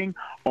communicating,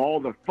 all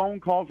the phone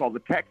calls, all the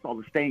texts, all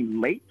the staying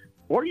late.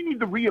 Or you need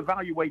to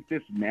reevaluate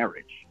this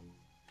marriage.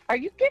 Are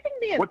you giving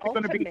me an What's it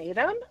gonna be?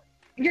 ultimatum?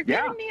 You're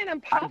Yeah, giving me an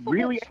impossible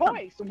really am.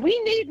 choice. We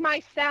need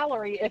my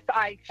salary, if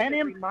I should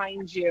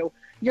remind you.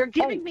 You're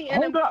giving me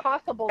an Hold up.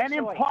 impossible An choice.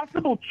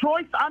 impossible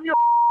choice? I'm your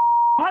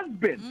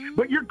husband,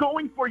 but you're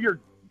going for your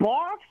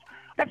boss?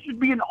 That should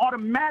be an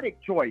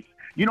automatic choice.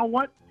 You know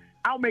what?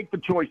 I'll make the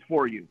choice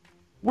for you.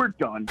 We're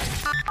done.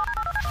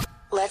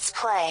 Let's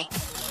play.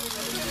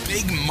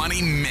 Big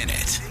Money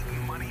Minute.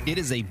 It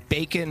is a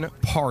bacon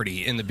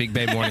party in the Big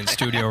Bay Morning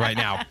studio right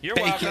now. You're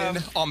bacon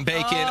welcome. on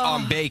bacon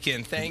on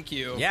bacon. Thank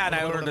you. Yeah, and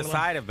I ordered a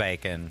side of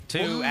bacon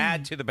to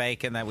add to the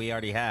bacon that we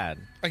already had.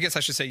 I guess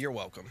I should say you're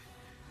welcome.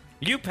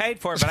 You paid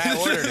for it, but I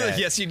ordered it.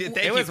 Yes, you did.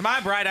 Thank you. It was my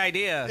bright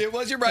idea. It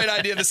was your bright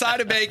idea. The side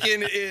of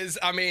bacon is,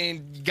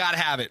 gotta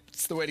have it.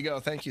 It's the way to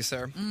go. Thank you,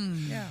 sir.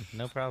 Yeah,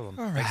 no problem.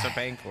 All Thanks for right.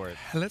 paying for it.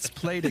 Let's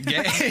play the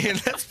game.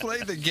 Let's play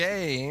the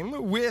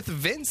game with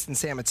Vince and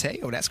San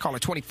Mateo. That's caller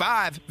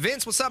 25.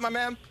 Vince, what's up, my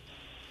man?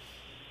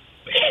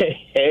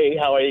 Hey,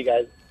 how are you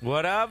guys?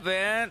 What up,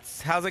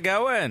 Vince? How's it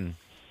going?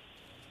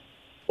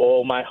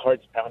 Oh, my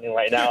heart's pounding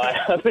right now.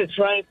 I've been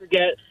trying to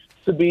get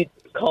to beat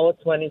caller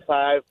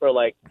 25 for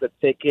like the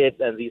tickets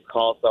and these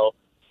calls. So,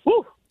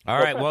 whew. All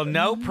right, well,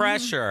 no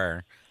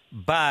pressure,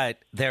 but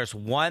there's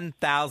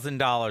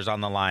 $1,000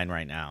 on the line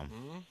right now.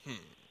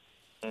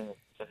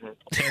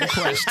 10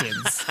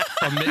 questions.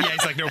 Yeah,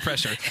 he's like, no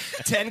pressure.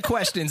 10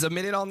 questions, a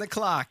minute on the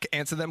clock.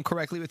 Answer them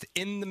correctly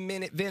within the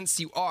minute, Vince.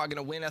 You are going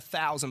to win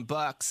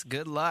 $1,000.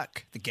 Good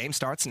luck. The game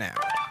starts now.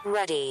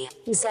 Ready,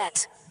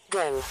 set,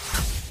 go.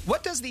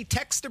 What does the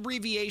text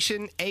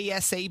abbreviation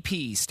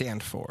ASAP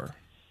stand for?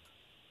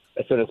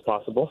 As soon as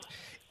possible.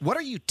 What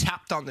are you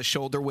tapped on the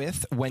shoulder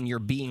with when you're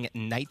being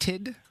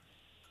knighted?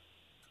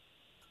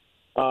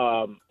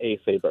 A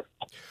saber.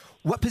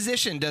 What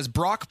position does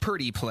Brock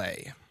Purdy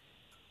play?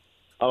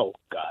 Oh,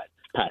 God.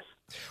 Pass.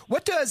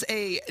 What does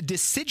a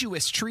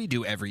deciduous tree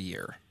do every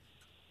year?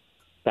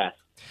 Pass.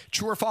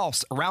 True or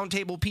false? Round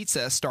Table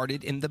Pizza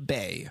started in the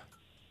Bay.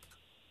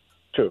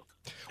 True.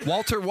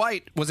 Walter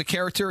White was a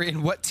character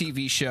in what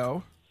TV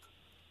show?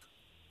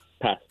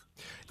 Pass.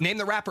 Name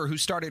the rapper who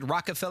started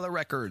Rockefeller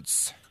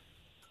Records.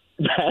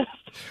 Pass.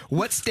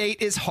 What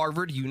state is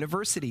Harvard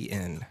University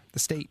in? The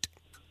state.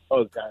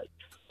 Oh, God.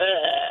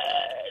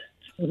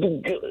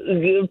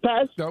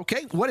 Pass.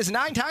 Okay. What is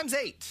 9 times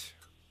 8?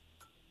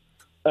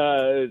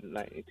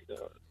 92.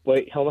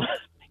 Wait, hold on.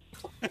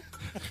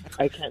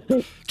 I can't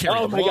think. Carry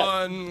oh, the my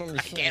one. God.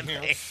 I can't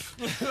think.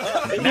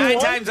 9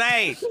 times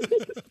 8.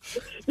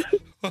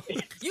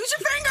 Use your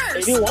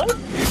fingers. 81?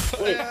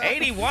 Wait.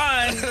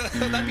 81.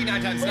 That'd be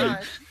 9 times 9.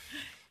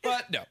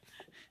 But no.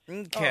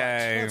 Okay. All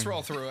right, let's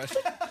roll through it.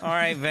 All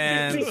right,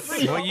 Vince.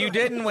 Well, you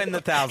didn't win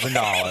the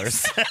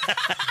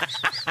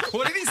 $1,000.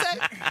 What did he say?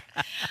 I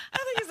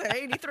think he said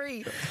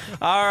 83.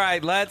 All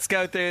right, let's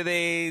go through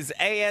these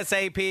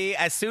ASAP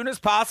as soon as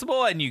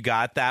possible, and you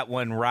got that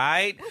one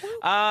right.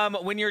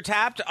 When you're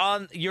tapped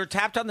on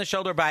the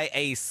shoulder by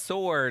a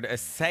sword, a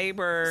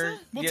saber.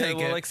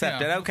 We'll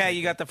accept it. Okay,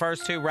 you got the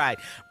first two right.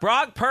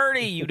 Brock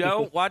Purdy, you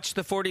don't watch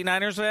the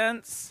 49ers,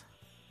 Vince?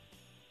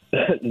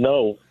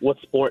 No. What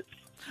sports?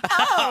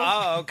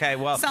 Oh, okay.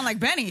 Well, sound like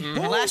Benny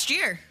last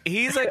year.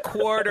 He's a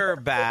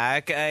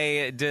quarterback.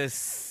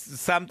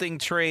 Something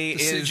tree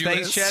is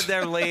they shed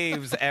their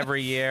leaves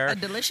every year. A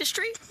delicious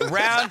tree.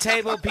 Round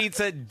Table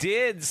Pizza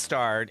did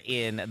start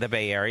in the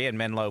Bay Area in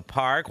Menlo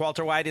Park.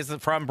 Walter White is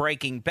from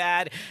Breaking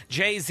Bad.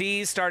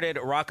 Jay-Z started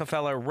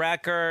Rockefeller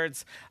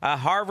Records.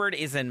 Harvard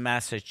is in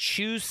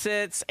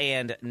Massachusetts,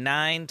 and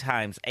 9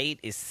 times 8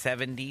 is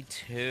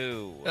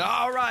 72.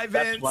 All right,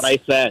 Vince. That's what I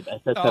said. I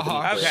said 72.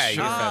 Okay, you said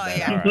that.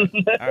 Yeah.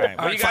 All right.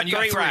 Well, you got fine,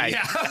 three right.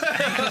 Yeah.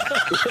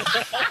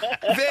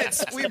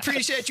 Vince, we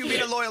appreciate you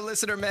being a loyal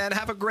listener, man.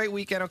 Have a great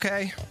weekend,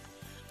 okay?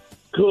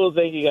 Cool.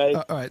 Thank you, guys.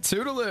 All right,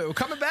 toodaloo.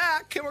 Coming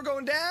back, and we're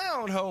going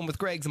down home with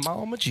Greg's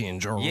mama,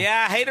 Ginger.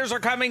 Yeah, haters are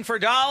coming for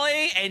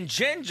Dolly, and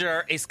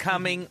Ginger is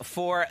coming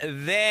for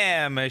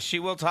them. She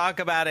will talk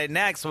about it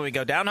next when we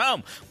go down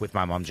home with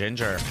my mom,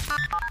 Ginger.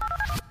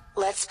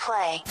 Let's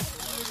play.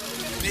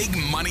 Big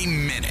Money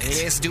Minute.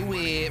 Let's do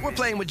it. We're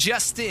playing with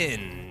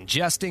Justin.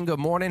 Justin, good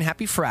morning.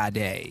 Happy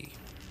Friday.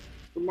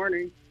 Good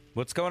morning.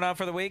 What's going on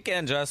for the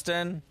weekend,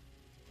 Justin?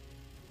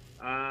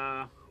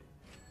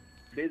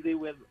 Busy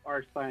with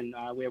our son.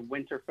 We have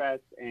Winterfest,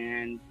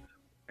 and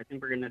I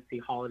think we're going to see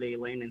Holiday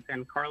Lane in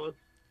San Carlos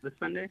this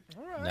Sunday.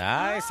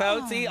 Nice.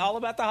 So, see, all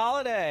about the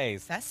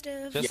holidays.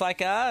 Festive. Just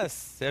like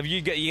us. Have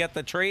you got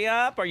the tree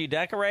up? Are you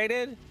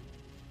decorated?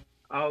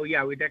 Oh,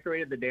 yeah, we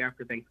decorated the day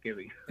after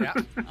Thanksgiving. Yeah.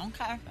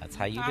 Okay. That's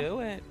how you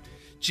do it.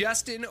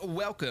 Justin,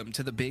 welcome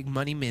to the Big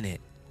Money Minute.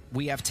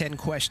 We have 10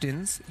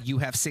 questions. You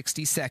have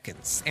 60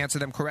 seconds. Answer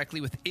them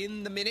correctly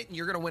within the minute, and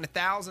you're going to win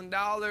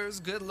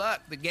 $1,000. Good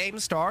luck. The game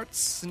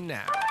starts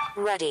now.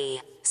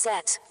 Ready,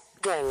 set,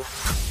 go.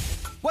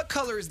 What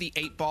color is the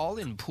 8-ball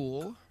in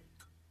pool?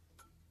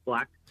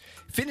 Black.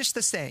 Finish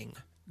the saying.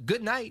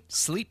 Good night.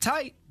 Sleep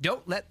tight.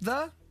 Don't let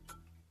the...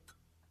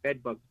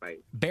 Bed bug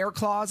bite. Bear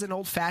claws and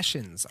old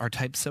fashions are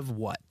types of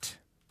what?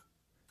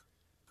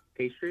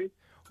 Pastry.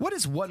 What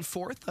is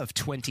 1/4 of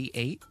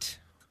 28?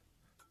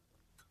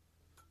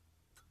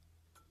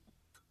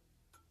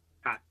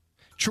 Pass.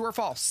 True or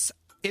false?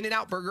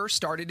 In-N-Out Burger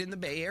started in the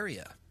Bay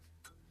Area.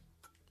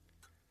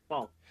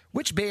 False.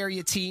 Which Bay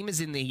Area team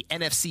is in the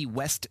NFC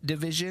West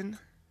Division?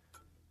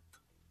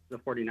 The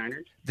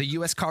 49ers. The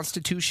U.S.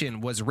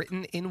 Constitution was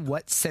written in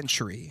what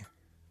century?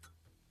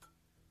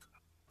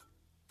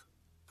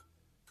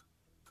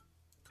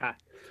 Pass.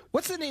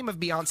 What's the name of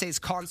Beyonce's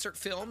concert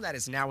film that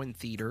is now in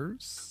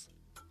theaters?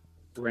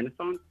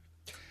 Renaissance.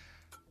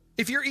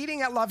 If you're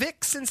eating at La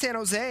Vix in San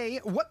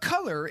Jose, what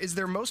color is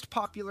their most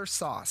popular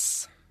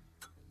sauce?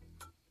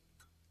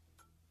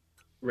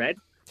 Red.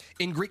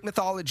 In Greek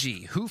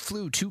mythology, who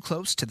flew too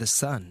close to the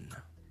sun?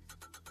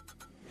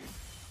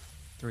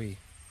 3,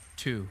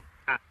 2,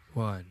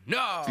 1.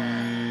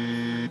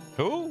 No!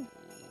 Who?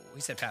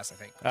 We said pass, I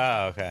think.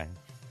 Oh, okay.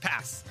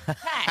 Pass.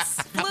 Pass.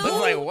 I was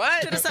like,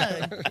 what? To the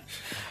sun.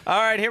 All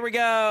right, here we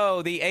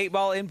go. The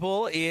 8-ball in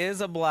pool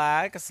is a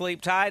black.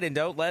 Sleep tight and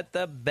don't let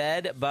the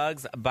bed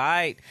bugs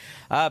bite.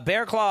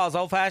 Bear claws,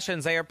 old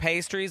fashions, they are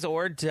pastries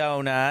or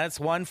donuts.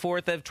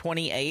 1/4 of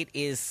 28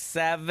 is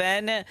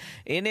 7.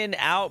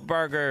 In-N-Out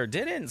Burger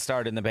didn't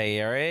start in the Bay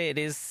Area. It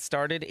is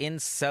started in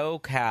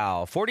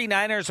SoCal.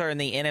 49ers are in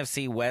the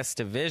NFC West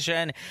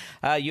Division.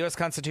 U.S.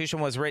 Constitution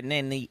was written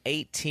in the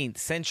 18th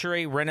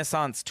century.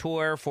 Renaissance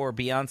tour for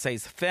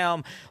Beyonce's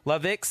film. La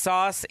Vic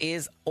sauce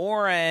is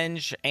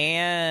orange,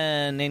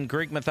 and in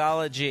Greek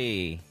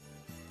mythology,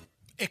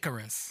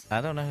 Icarus. I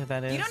don't know who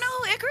that is. You don't know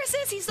who Icarus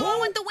is? He's the one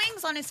with the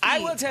wings on his feet. I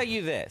will tell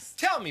you this.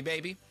 Tell me,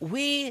 baby.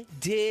 We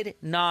did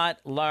not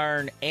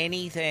learn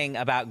anything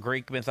about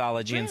Greek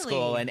mythology in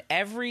school, and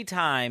every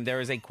time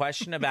there is a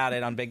question about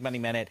it on Big Money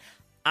Minute,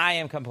 I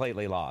am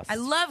completely lost. I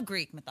love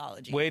Greek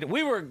mythology.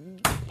 We were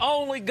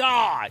only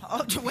God.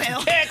 Oh,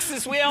 well.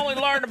 Texas, we only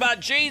learned about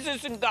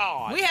Jesus and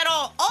God. We had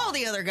all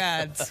the other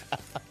gods.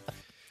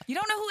 You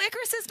don't know who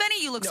Icarus is,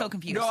 Benny? You look so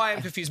confused. No, I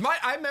am confused.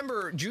 I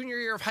remember junior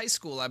year of high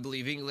school, I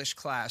believe, English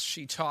class,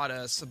 she taught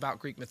us about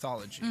Greek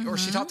mythology. Or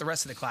she taught the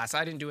rest of the class.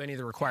 I didn't do any of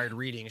the required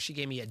reading. She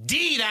gave me a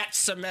D that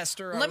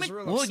semester.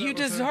 Well, you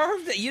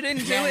deserved it. You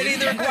didn't do any of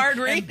the required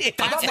reading.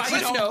 That's why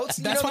you notes.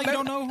 That's why you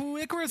don't know who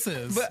Icarus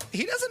is. But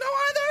he doesn't know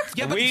either.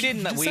 Yeah, but we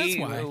didn't.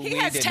 He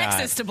has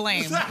Texas to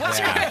blame.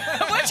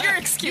 What's your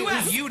excuse? You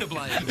have you to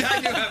blame. You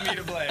have me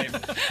to blame.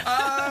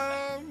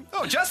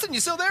 Justin, you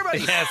still there, buddy?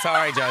 Yeah,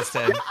 sorry,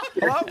 Justin.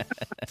 Hello?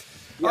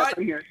 Yeah, All right,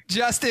 I'm here.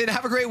 Justin,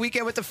 have a great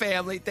weekend with the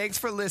family. Thanks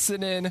for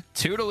listening.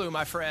 Toodaloo,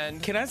 my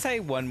friend. Can I say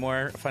one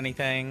more funny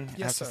thing?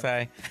 I have to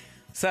say.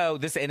 So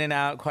this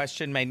In-N-Out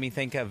question made me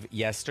think of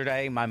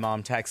yesterday. My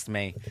mom texted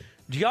me,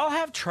 Do y'all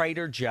have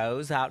Trader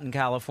Joe's out in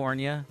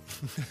California?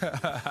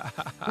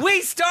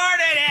 We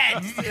started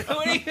it!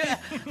 What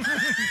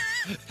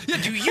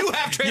do Do you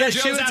have Trader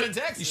Joe's out in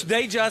Texas?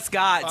 They just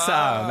got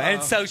some.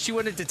 And so she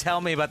wanted to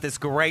tell me about this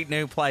great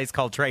new place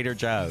called Trader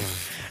Joe's.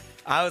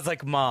 I was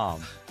like,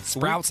 Mom.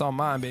 Sprouts on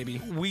mine, baby.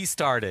 We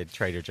started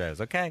Trader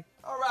Joe's, okay?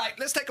 All right,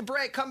 let's take a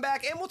break, come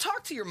back, and we'll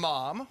talk to your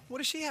mom. What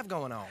does she have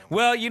going on?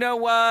 Well, you know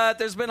what?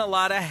 There's been a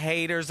lot of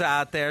haters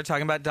out there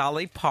talking about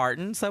Dolly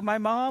Parton, so my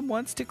mom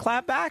wants to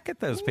clap back at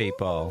those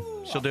people.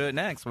 She'll do it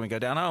next when we go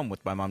down home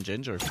with my mom,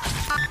 Ginger.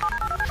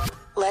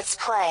 Let's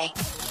play.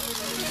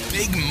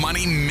 Big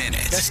Money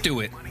Minute. Let's do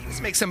it. Let's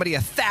make somebody a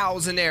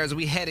thousandaire as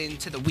we head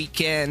into the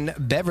weekend.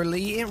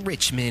 Beverly in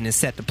Richmond is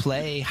set to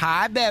play.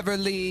 Hi,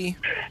 Beverly.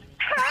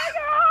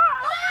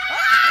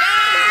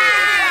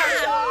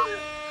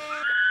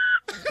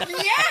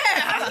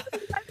 Yeah!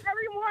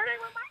 Every morning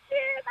with my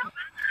kids.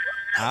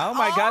 Oh,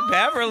 my God,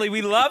 Beverly,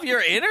 we love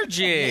your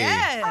energy.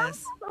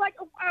 Yes. Like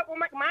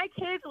my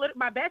kids,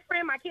 my best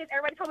friend, my kids,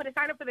 everybody told me to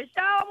sign up for the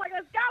show. I'm like,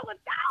 let's go.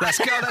 Let's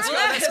go.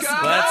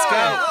 Let's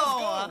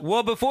go.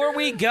 Well, before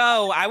we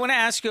go, I want to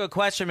ask you a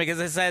question because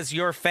it says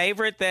your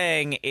favorite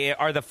thing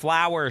are the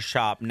flower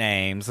shop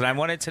names, and I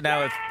wanted to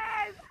know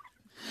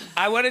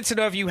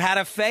if you had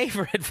a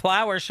favorite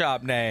flower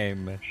shop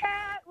name.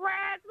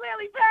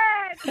 Lily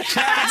Pad. We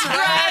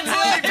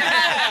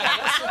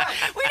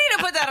need to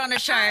put that on a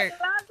shirt.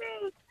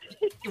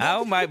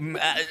 Oh my!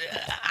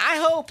 I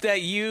hope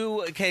that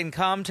you can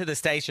come to the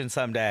station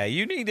someday.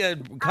 You need to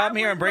come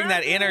here and bring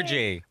that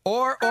energy. I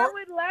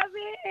would love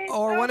it.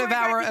 Or one of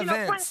our Can't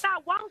events.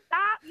 stop, won't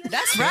stop.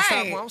 That's Won't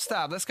right. stop, won't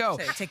stop. Let's go.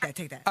 Take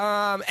that.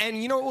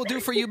 And you know what we'll do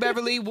for you,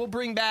 Beverly? We'll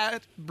bring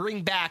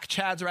back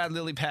Chad's Rad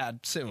Lily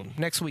Pad soon.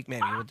 Next week,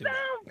 maybe we'll do that.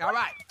 All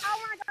right.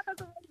 Oh my God,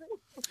 that's amazing.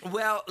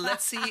 Well,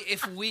 let's see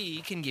if we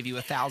can give you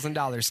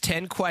 $1,000.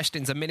 10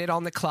 questions, a minute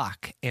on the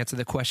clock. Answer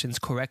the questions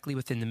correctly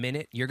within the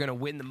minute. You're going to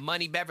win the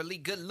money, Beverly.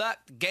 Good luck.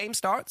 The game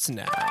starts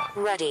now.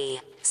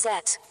 Ready,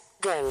 set,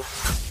 go.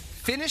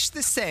 Finish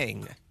the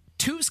saying.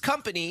 Two's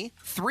company,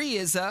 three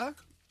is a...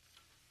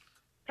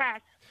 Pass.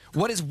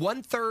 What is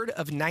 1/3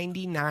 of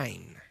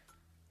 99?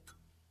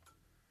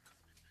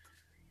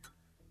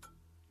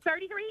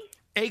 33.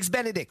 Eggs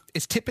Benedict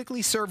is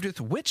typically served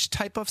with which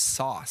type of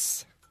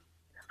sauce?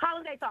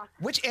 Holiday sauce.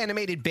 Which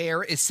animated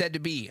bear is said to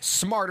be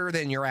smarter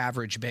than your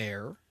average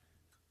bear?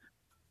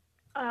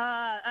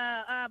 Pass.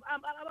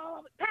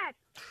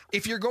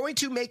 If you're going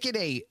to make it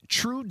a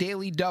true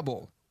daily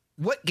double,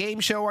 what game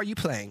show are you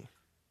playing?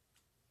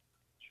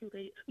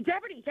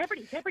 Jeopardy.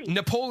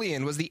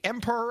 Napoleon was the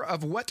emperor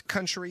of what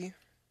country?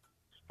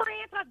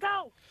 France,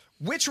 go.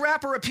 Which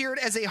rapper appeared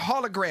as a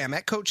hologram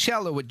at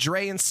Coachella with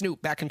Dre and Snoop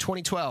back in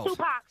 2012?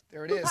 Tupac.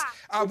 There it is.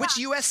 Which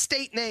U.S.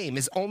 state name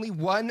is only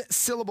one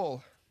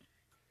syllable?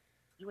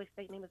 U.S.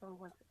 state name is only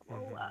one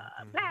syllable.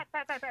 Pass.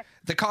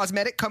 The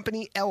cosmetic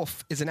company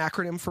e.l.f. is an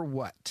acronym for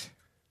what?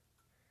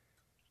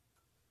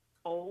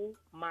 Oh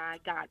my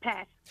God.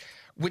 Pass.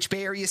 Which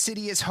Bay Area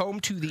city is home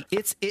to the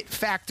It's It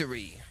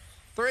Factory?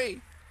 3,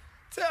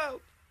 2,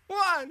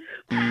 1.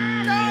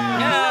 No.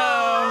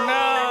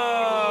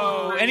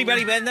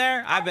 Anybody been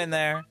there? I've been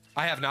there.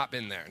 I have not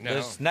been there. No.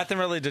 There's nothing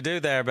really to do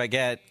there but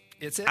get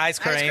It's it. ice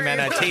cream and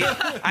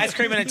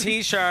a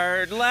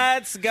t-shirt.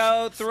 Let's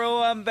go through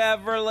them,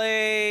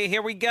 Beverly.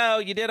 Here we go.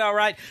 You did all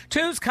right.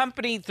 Two's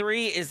company,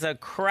 three is a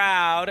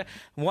crowd.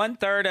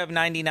 1/3 of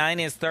 99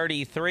 is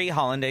 33.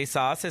 Hollandaise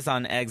sauce is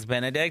on Eggs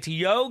Benedict.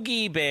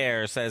 Yogi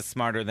Bear says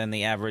smarter than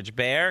the average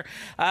bear.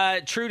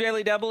 True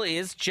Daily Double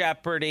is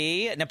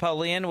Jeopardy.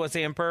 Napoleon was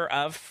the emperor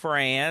of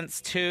France.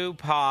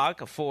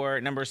 Tupac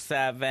for number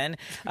 7.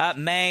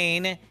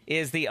 Maine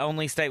is the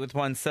only state with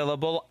one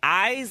syllable.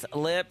 Eyes,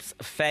 lips,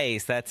 face.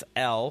 That's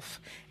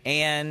e.l.f.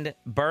 And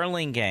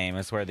Burlingame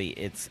is where the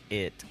It's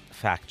It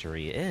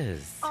Factory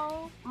is.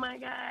 Oh my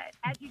God.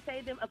 As you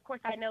say them, of course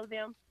I know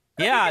them.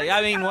 Yeah,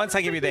 I mean, once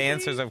I give you the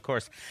answers, of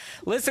course.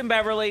 Listen,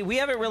 Beverly, we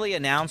haven't really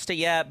announced it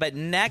yet, but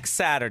next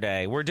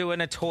Saturday, we're doing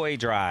a toy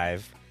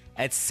drive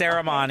at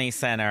Ceremony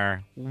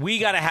Center. We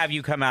got to have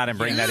you come out and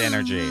bring that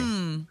energy.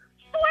 Swear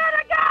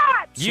to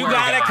God. You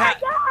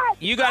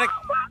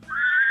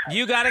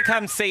got to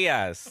come see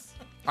us.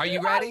 Are you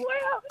ready? I will.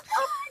 Oh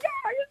my God.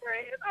 Are you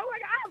serious? Oh my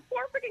God. I have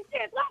 4 freaking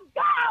kids. Let's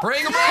go.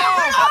 Bring them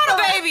All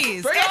the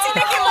babies. Auntie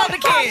Nikki love the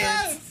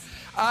kids.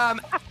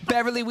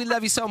 Beverly, we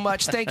love you so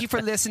much. Thank you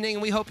for listening.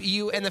 We hope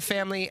you and the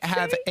family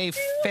have a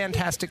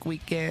fantastic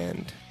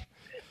weekend.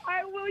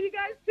 I will. You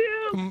guys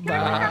too.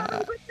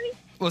 Bye.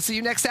 We'll see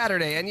you next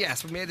Saturday. And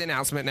yes, we made the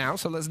announcement now,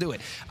 so let's do it.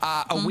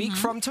 A week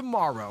from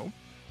tomorrow,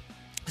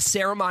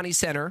 Ceremony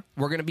Center,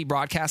 we're going to be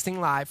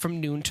broadcasting live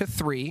from noon to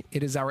 3.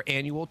 It is our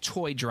annual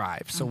toy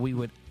drive. So we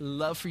would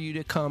love for you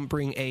to come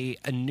bring a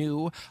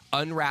new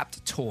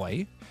unwrapped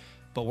toy.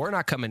 But we're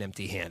not coming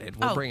empty-handed.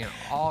 We're bringing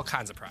all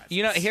kinds of prizes.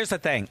 You know, here's the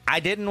thing.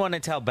 I didn't want to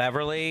tell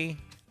Beverly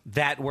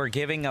that we're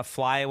giving a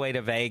flyaway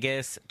to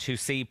Vegas to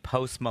see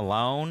Post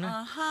Malone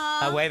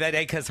away that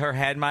day because her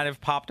head might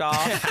have popped off.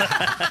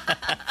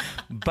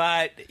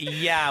 But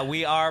yeah,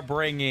 we are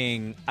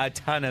bringing a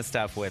ton of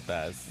stuff with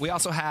us. We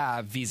also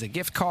have Visa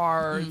gift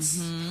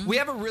cards. We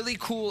have a really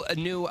cool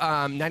new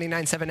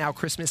 99.7 Now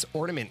Christmas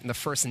ornament. And the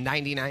first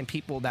 99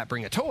 people that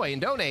bring a toy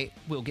and donate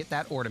will get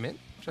that ornament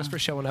just for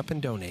showing up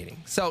and donating.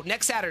 So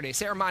next Saturday,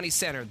 Ceremony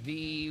Center,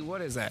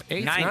 what is that?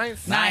 8th? 9th?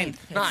 It's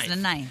the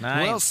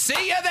 9th. We'll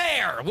see you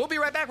there. We'll be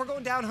right back. We're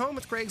going down home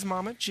with Greg's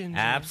mama, Ginger.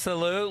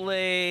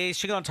 Absolutely.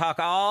 She's going to talk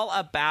all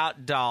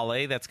about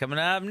Dolly. That's coming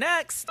up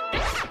next.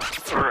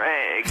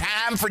 Greg.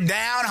 Time for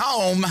Down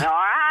Home. All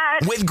right.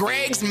 With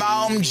Greg's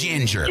mom,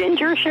 Ginger.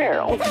 Ginger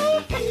Cheryl.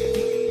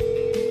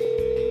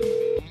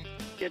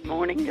 Good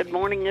morning, good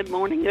morning, good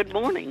morning, good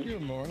morning.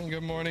 Good morning,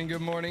 good morning,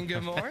 good morning,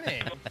 good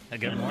morning.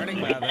 Good morning,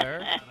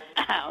 Mother.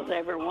 How's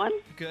everyone?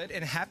 Good,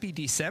 and happy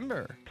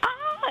December.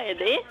 It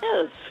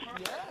is.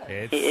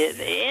 It's It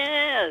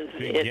is.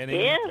 beginning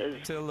It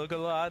is. to look a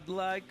lot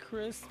like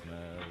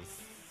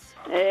Christmas.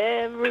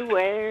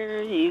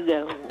 Everywhere you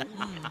go.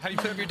 Have you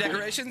put up your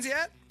decorations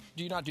yet?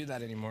 Do you not do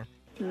that anymore?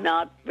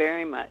 Not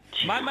very much.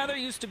 My mother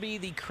used to be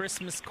the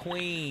Christmas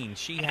queen.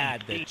 She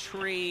had the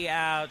tree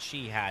out.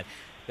 She had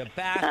the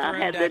bathroom I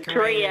had decorated. the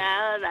tree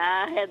out.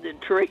 I had the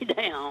tree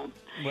down.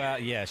 Well,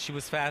 yeah, she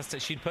was fast.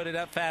 She'd put it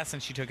up fast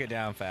and she took it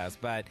down fast.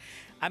 But,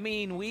 I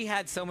mean, we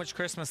had so much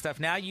Christmas stuff.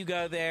 Now you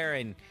go there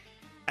and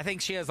I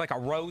think she has like a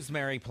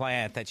rosemary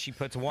plant that she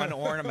puts one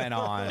ornament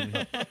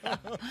on.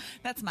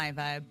 That's my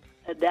vibe.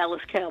 A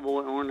Dallas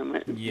Cowboy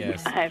ornament.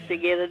 Yes. I have to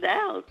get it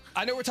out.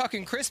 I know we're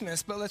talking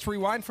Christmas, but let's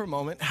rewind for a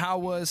moment. How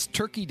was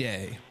Turkey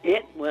Day?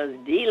 It was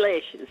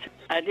delicious.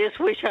 I just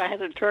wish I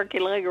had a turkey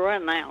leg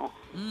right now.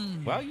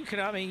 Well, you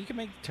can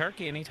make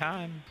turkey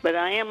anytime. But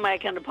I am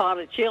making a pot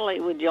of chili.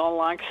 Would y'all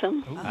like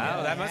some? Oh,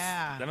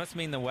 that must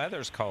mean the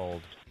weather's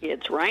cold.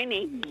 It's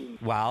raining.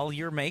 While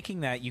you're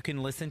making that, you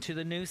can listen to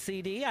the new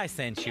CD I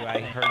sent you.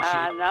 I heard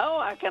I know.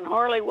 I can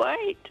hardly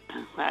wait.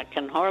 I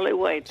can hardly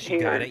wait to she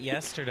hear got it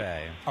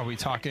yesterday. Are we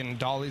talking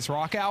Dolly's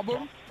rock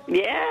album?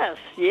 Yes,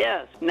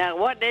 yes. Now,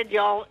 what did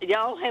y'all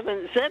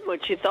haven't said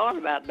what you thought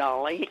about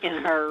Dolly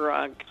in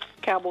her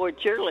cowboy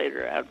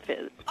cheerleader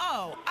outfit?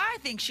 Oh, I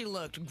think she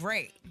looked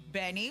great.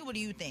 Benny, what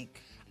do you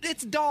think?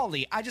 It's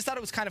Dolly. I just thought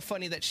it was kind of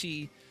funny that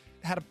she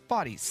had a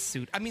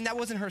bodysuit. I mean, that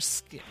wasn't her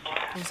skin.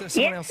 It was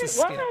someone else's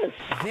skin.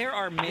 There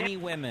are many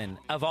women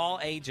of all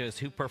ages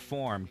who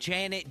perform.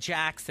 Janet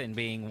Jackson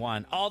being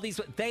one.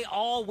 They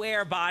all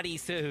wear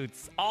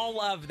bodysuits.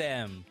 All of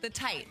them. The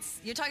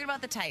tights. You're talking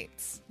about the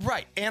tights.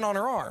 Right, and on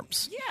her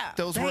arms. Yeah.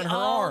 Those They were in her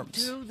all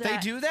arms. do They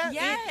that. do that?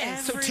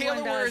 Yes. So Taylor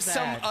Everyone wears does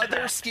some that.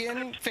 other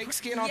skin, fake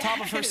skin on top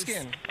of her Yes.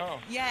 skin. Oh.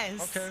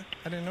 Yes. Okay,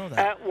 I didn't know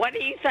that. What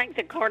do you think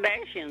the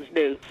Kardashians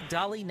do?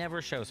 Dolly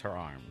never shows her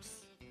arms.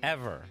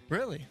 Ever.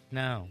 Really?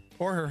 No.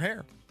 Or her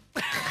hair.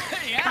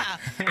 Yeah.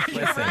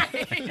 Listen.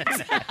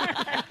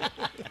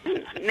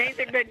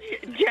 Neither did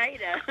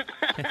Jada.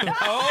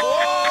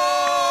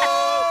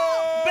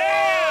 Oh!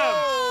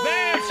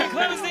 Bam! She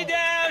closed it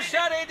down.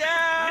 Shut it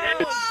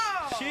down.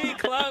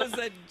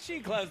 She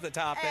closed the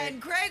topic.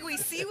 And Greg, we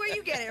see where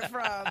you get it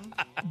from.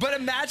 But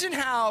imagine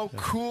how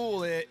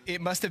cool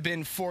it must have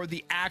been for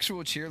the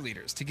actual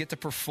cheerleaders to get to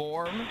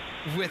perform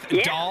with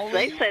Yes, Dolly.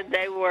 they said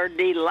they were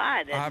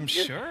delighted. I'm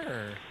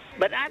sure.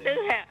 But I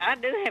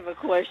do have a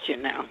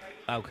question now.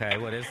 Okay,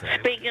 what is it?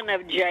 Speaking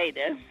of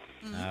Jada,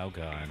 Oh,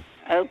 God.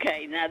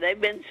 okay, now they've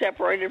been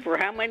separated for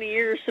how many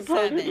years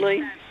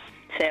supposedly?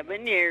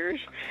 7 years.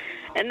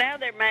 And now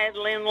they're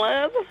madly in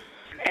love,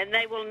 and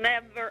they will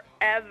never,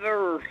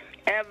 ever,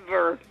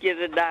 ever get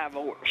a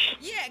divorce.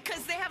 Yeah,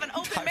 because they have an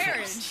open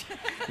marriage.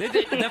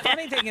 The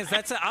funny thing is,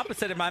 that's the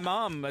opposite of my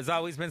mom has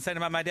always been saying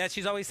about my dad.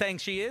 She's always saying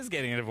she is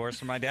getting a divorce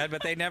from my dad,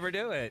 but they never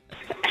do it.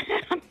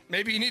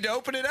 Maybe you need to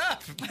open it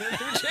up.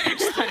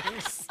 Change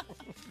things.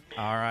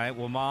 All right.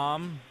 Well,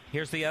 Mom,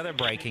 here's the other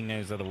breaking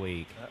news of the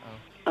week.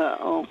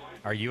 Uh-oh.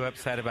 Are you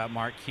upset about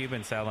Mark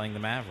Cuban selling the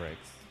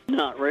Mavericks?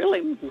 Not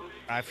really.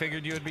 I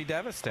figured you would be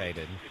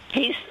devastated.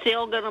 He's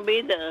still going to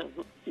be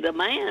the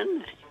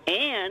man,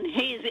 and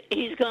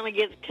he's going to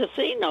get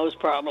casinos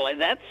probably.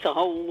 That's the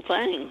whole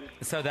thing.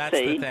 So that's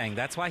See? the thing.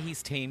 That's why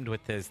he's teamed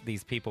with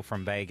these people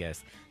from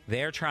Vegas.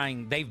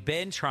 They've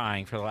been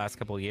trying for the last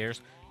couple of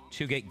years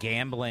to get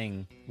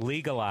gambling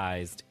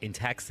legalized in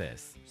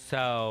Texas.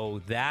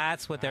 So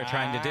that's what they're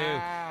trying to do.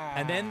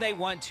 And then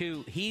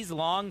he's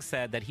long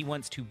said that he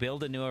wants to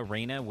build a new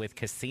arena with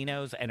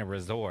casinos and a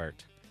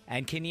resort.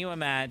 And can you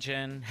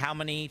imagine how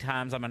many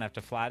times I'm going to have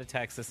to fly to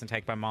Texas and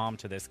take my mom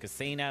to this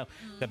casino,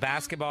 the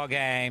basketball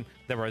game,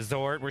 the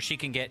resort where she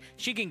can get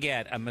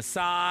a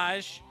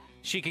massage,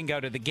 she can go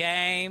to the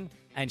game,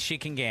 and she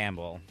can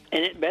gamble.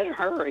 And it better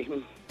hurry.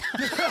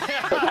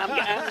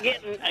 I'm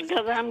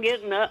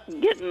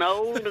getting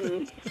old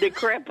and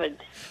decrepit.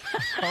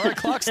 All right,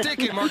 clock's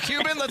ticking. Mark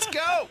Cuban, let's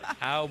go.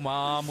 Oh,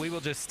 Mom, we will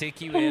just stick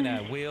you in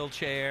a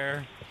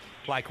wheelchair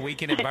like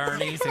Weekend at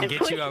Bernie's and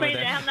get you over me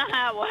there. down the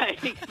highway.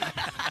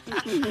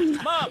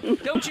 Mom,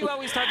 don't you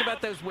always talk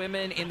about those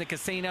women in the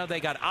casino?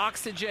 They got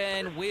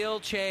oxygen,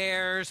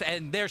 wheelchairs,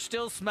 and they're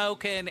still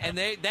smoking, and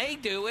they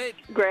do it.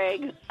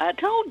 Greg, I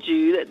told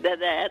you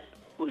that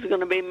was going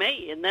to be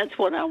me, and that's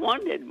what I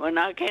wanted. When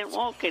I can't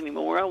walk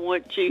anymore, I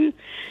want you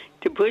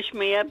to push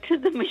me up to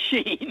the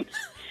machine.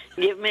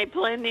 Give me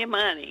plenty of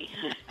money.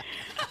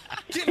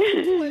 Give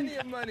me plenty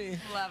of money.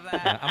 Love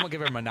that. I'm going to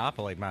give her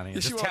Monopoly money.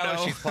 Just She tell won't her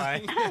know. she's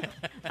playing.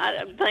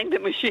 I think the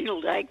machine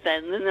will take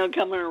that, and then they'll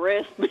come and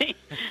arrest me.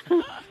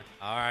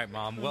 All right,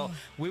 Mom. Well,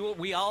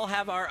 we all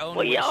have our own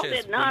Well, wishes. y'all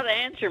did not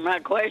answer my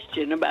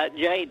question about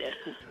Jada.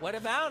 What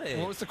about it?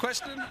 What was the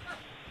question?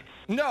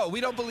 No,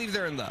 we don't believe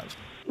they're in love.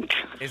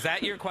 Is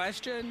that your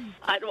question?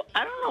 I don't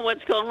know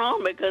what's going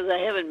on because I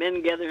haven't been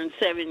together in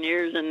 7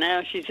 years, and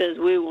now she says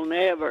we will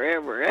never,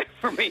 ever,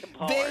 ever be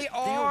apart. They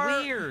are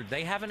They're weird.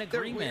 They have an they're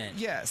agreement.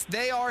 Yes,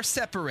 they are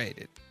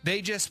separated.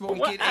 They just won't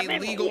Well, get I a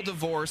mean, legal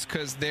divorce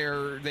because they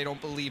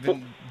don't believe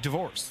in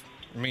divorce.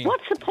 I mean,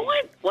 What's the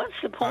point? What's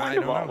the point I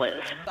of don't all know.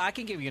 this? I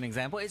can give you an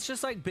example. It's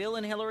just like Bill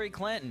and Hillary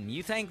Clinton.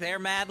 You think they're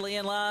madly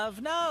in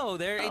love? No,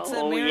 it's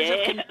a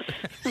marriage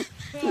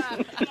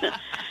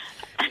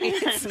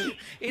yes.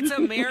 it's a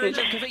marriage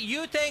of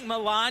you think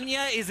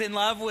Melania is in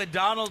love with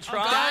Donald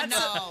Trump? God,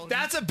 no.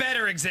 That's a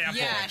better example.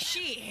 Yeah,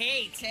 she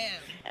hates him.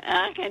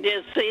 I can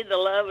just see the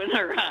love in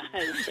her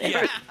eyes.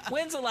 Yeah.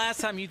 When's the last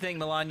time you think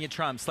Melania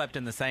Trump slept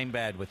in the same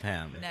bed with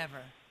him? Never.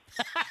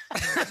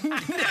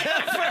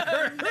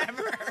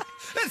 Never.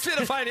 That's been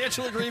a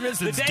financial agreement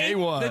since day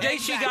one. The day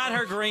she got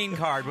her green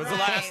card was the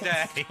last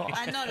day.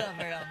 I know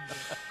that.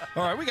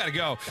 All right, we got to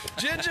go.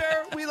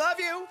 Ginger, we love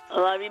you.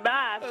 Love you.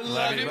 Bye.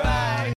 Love you. Bye.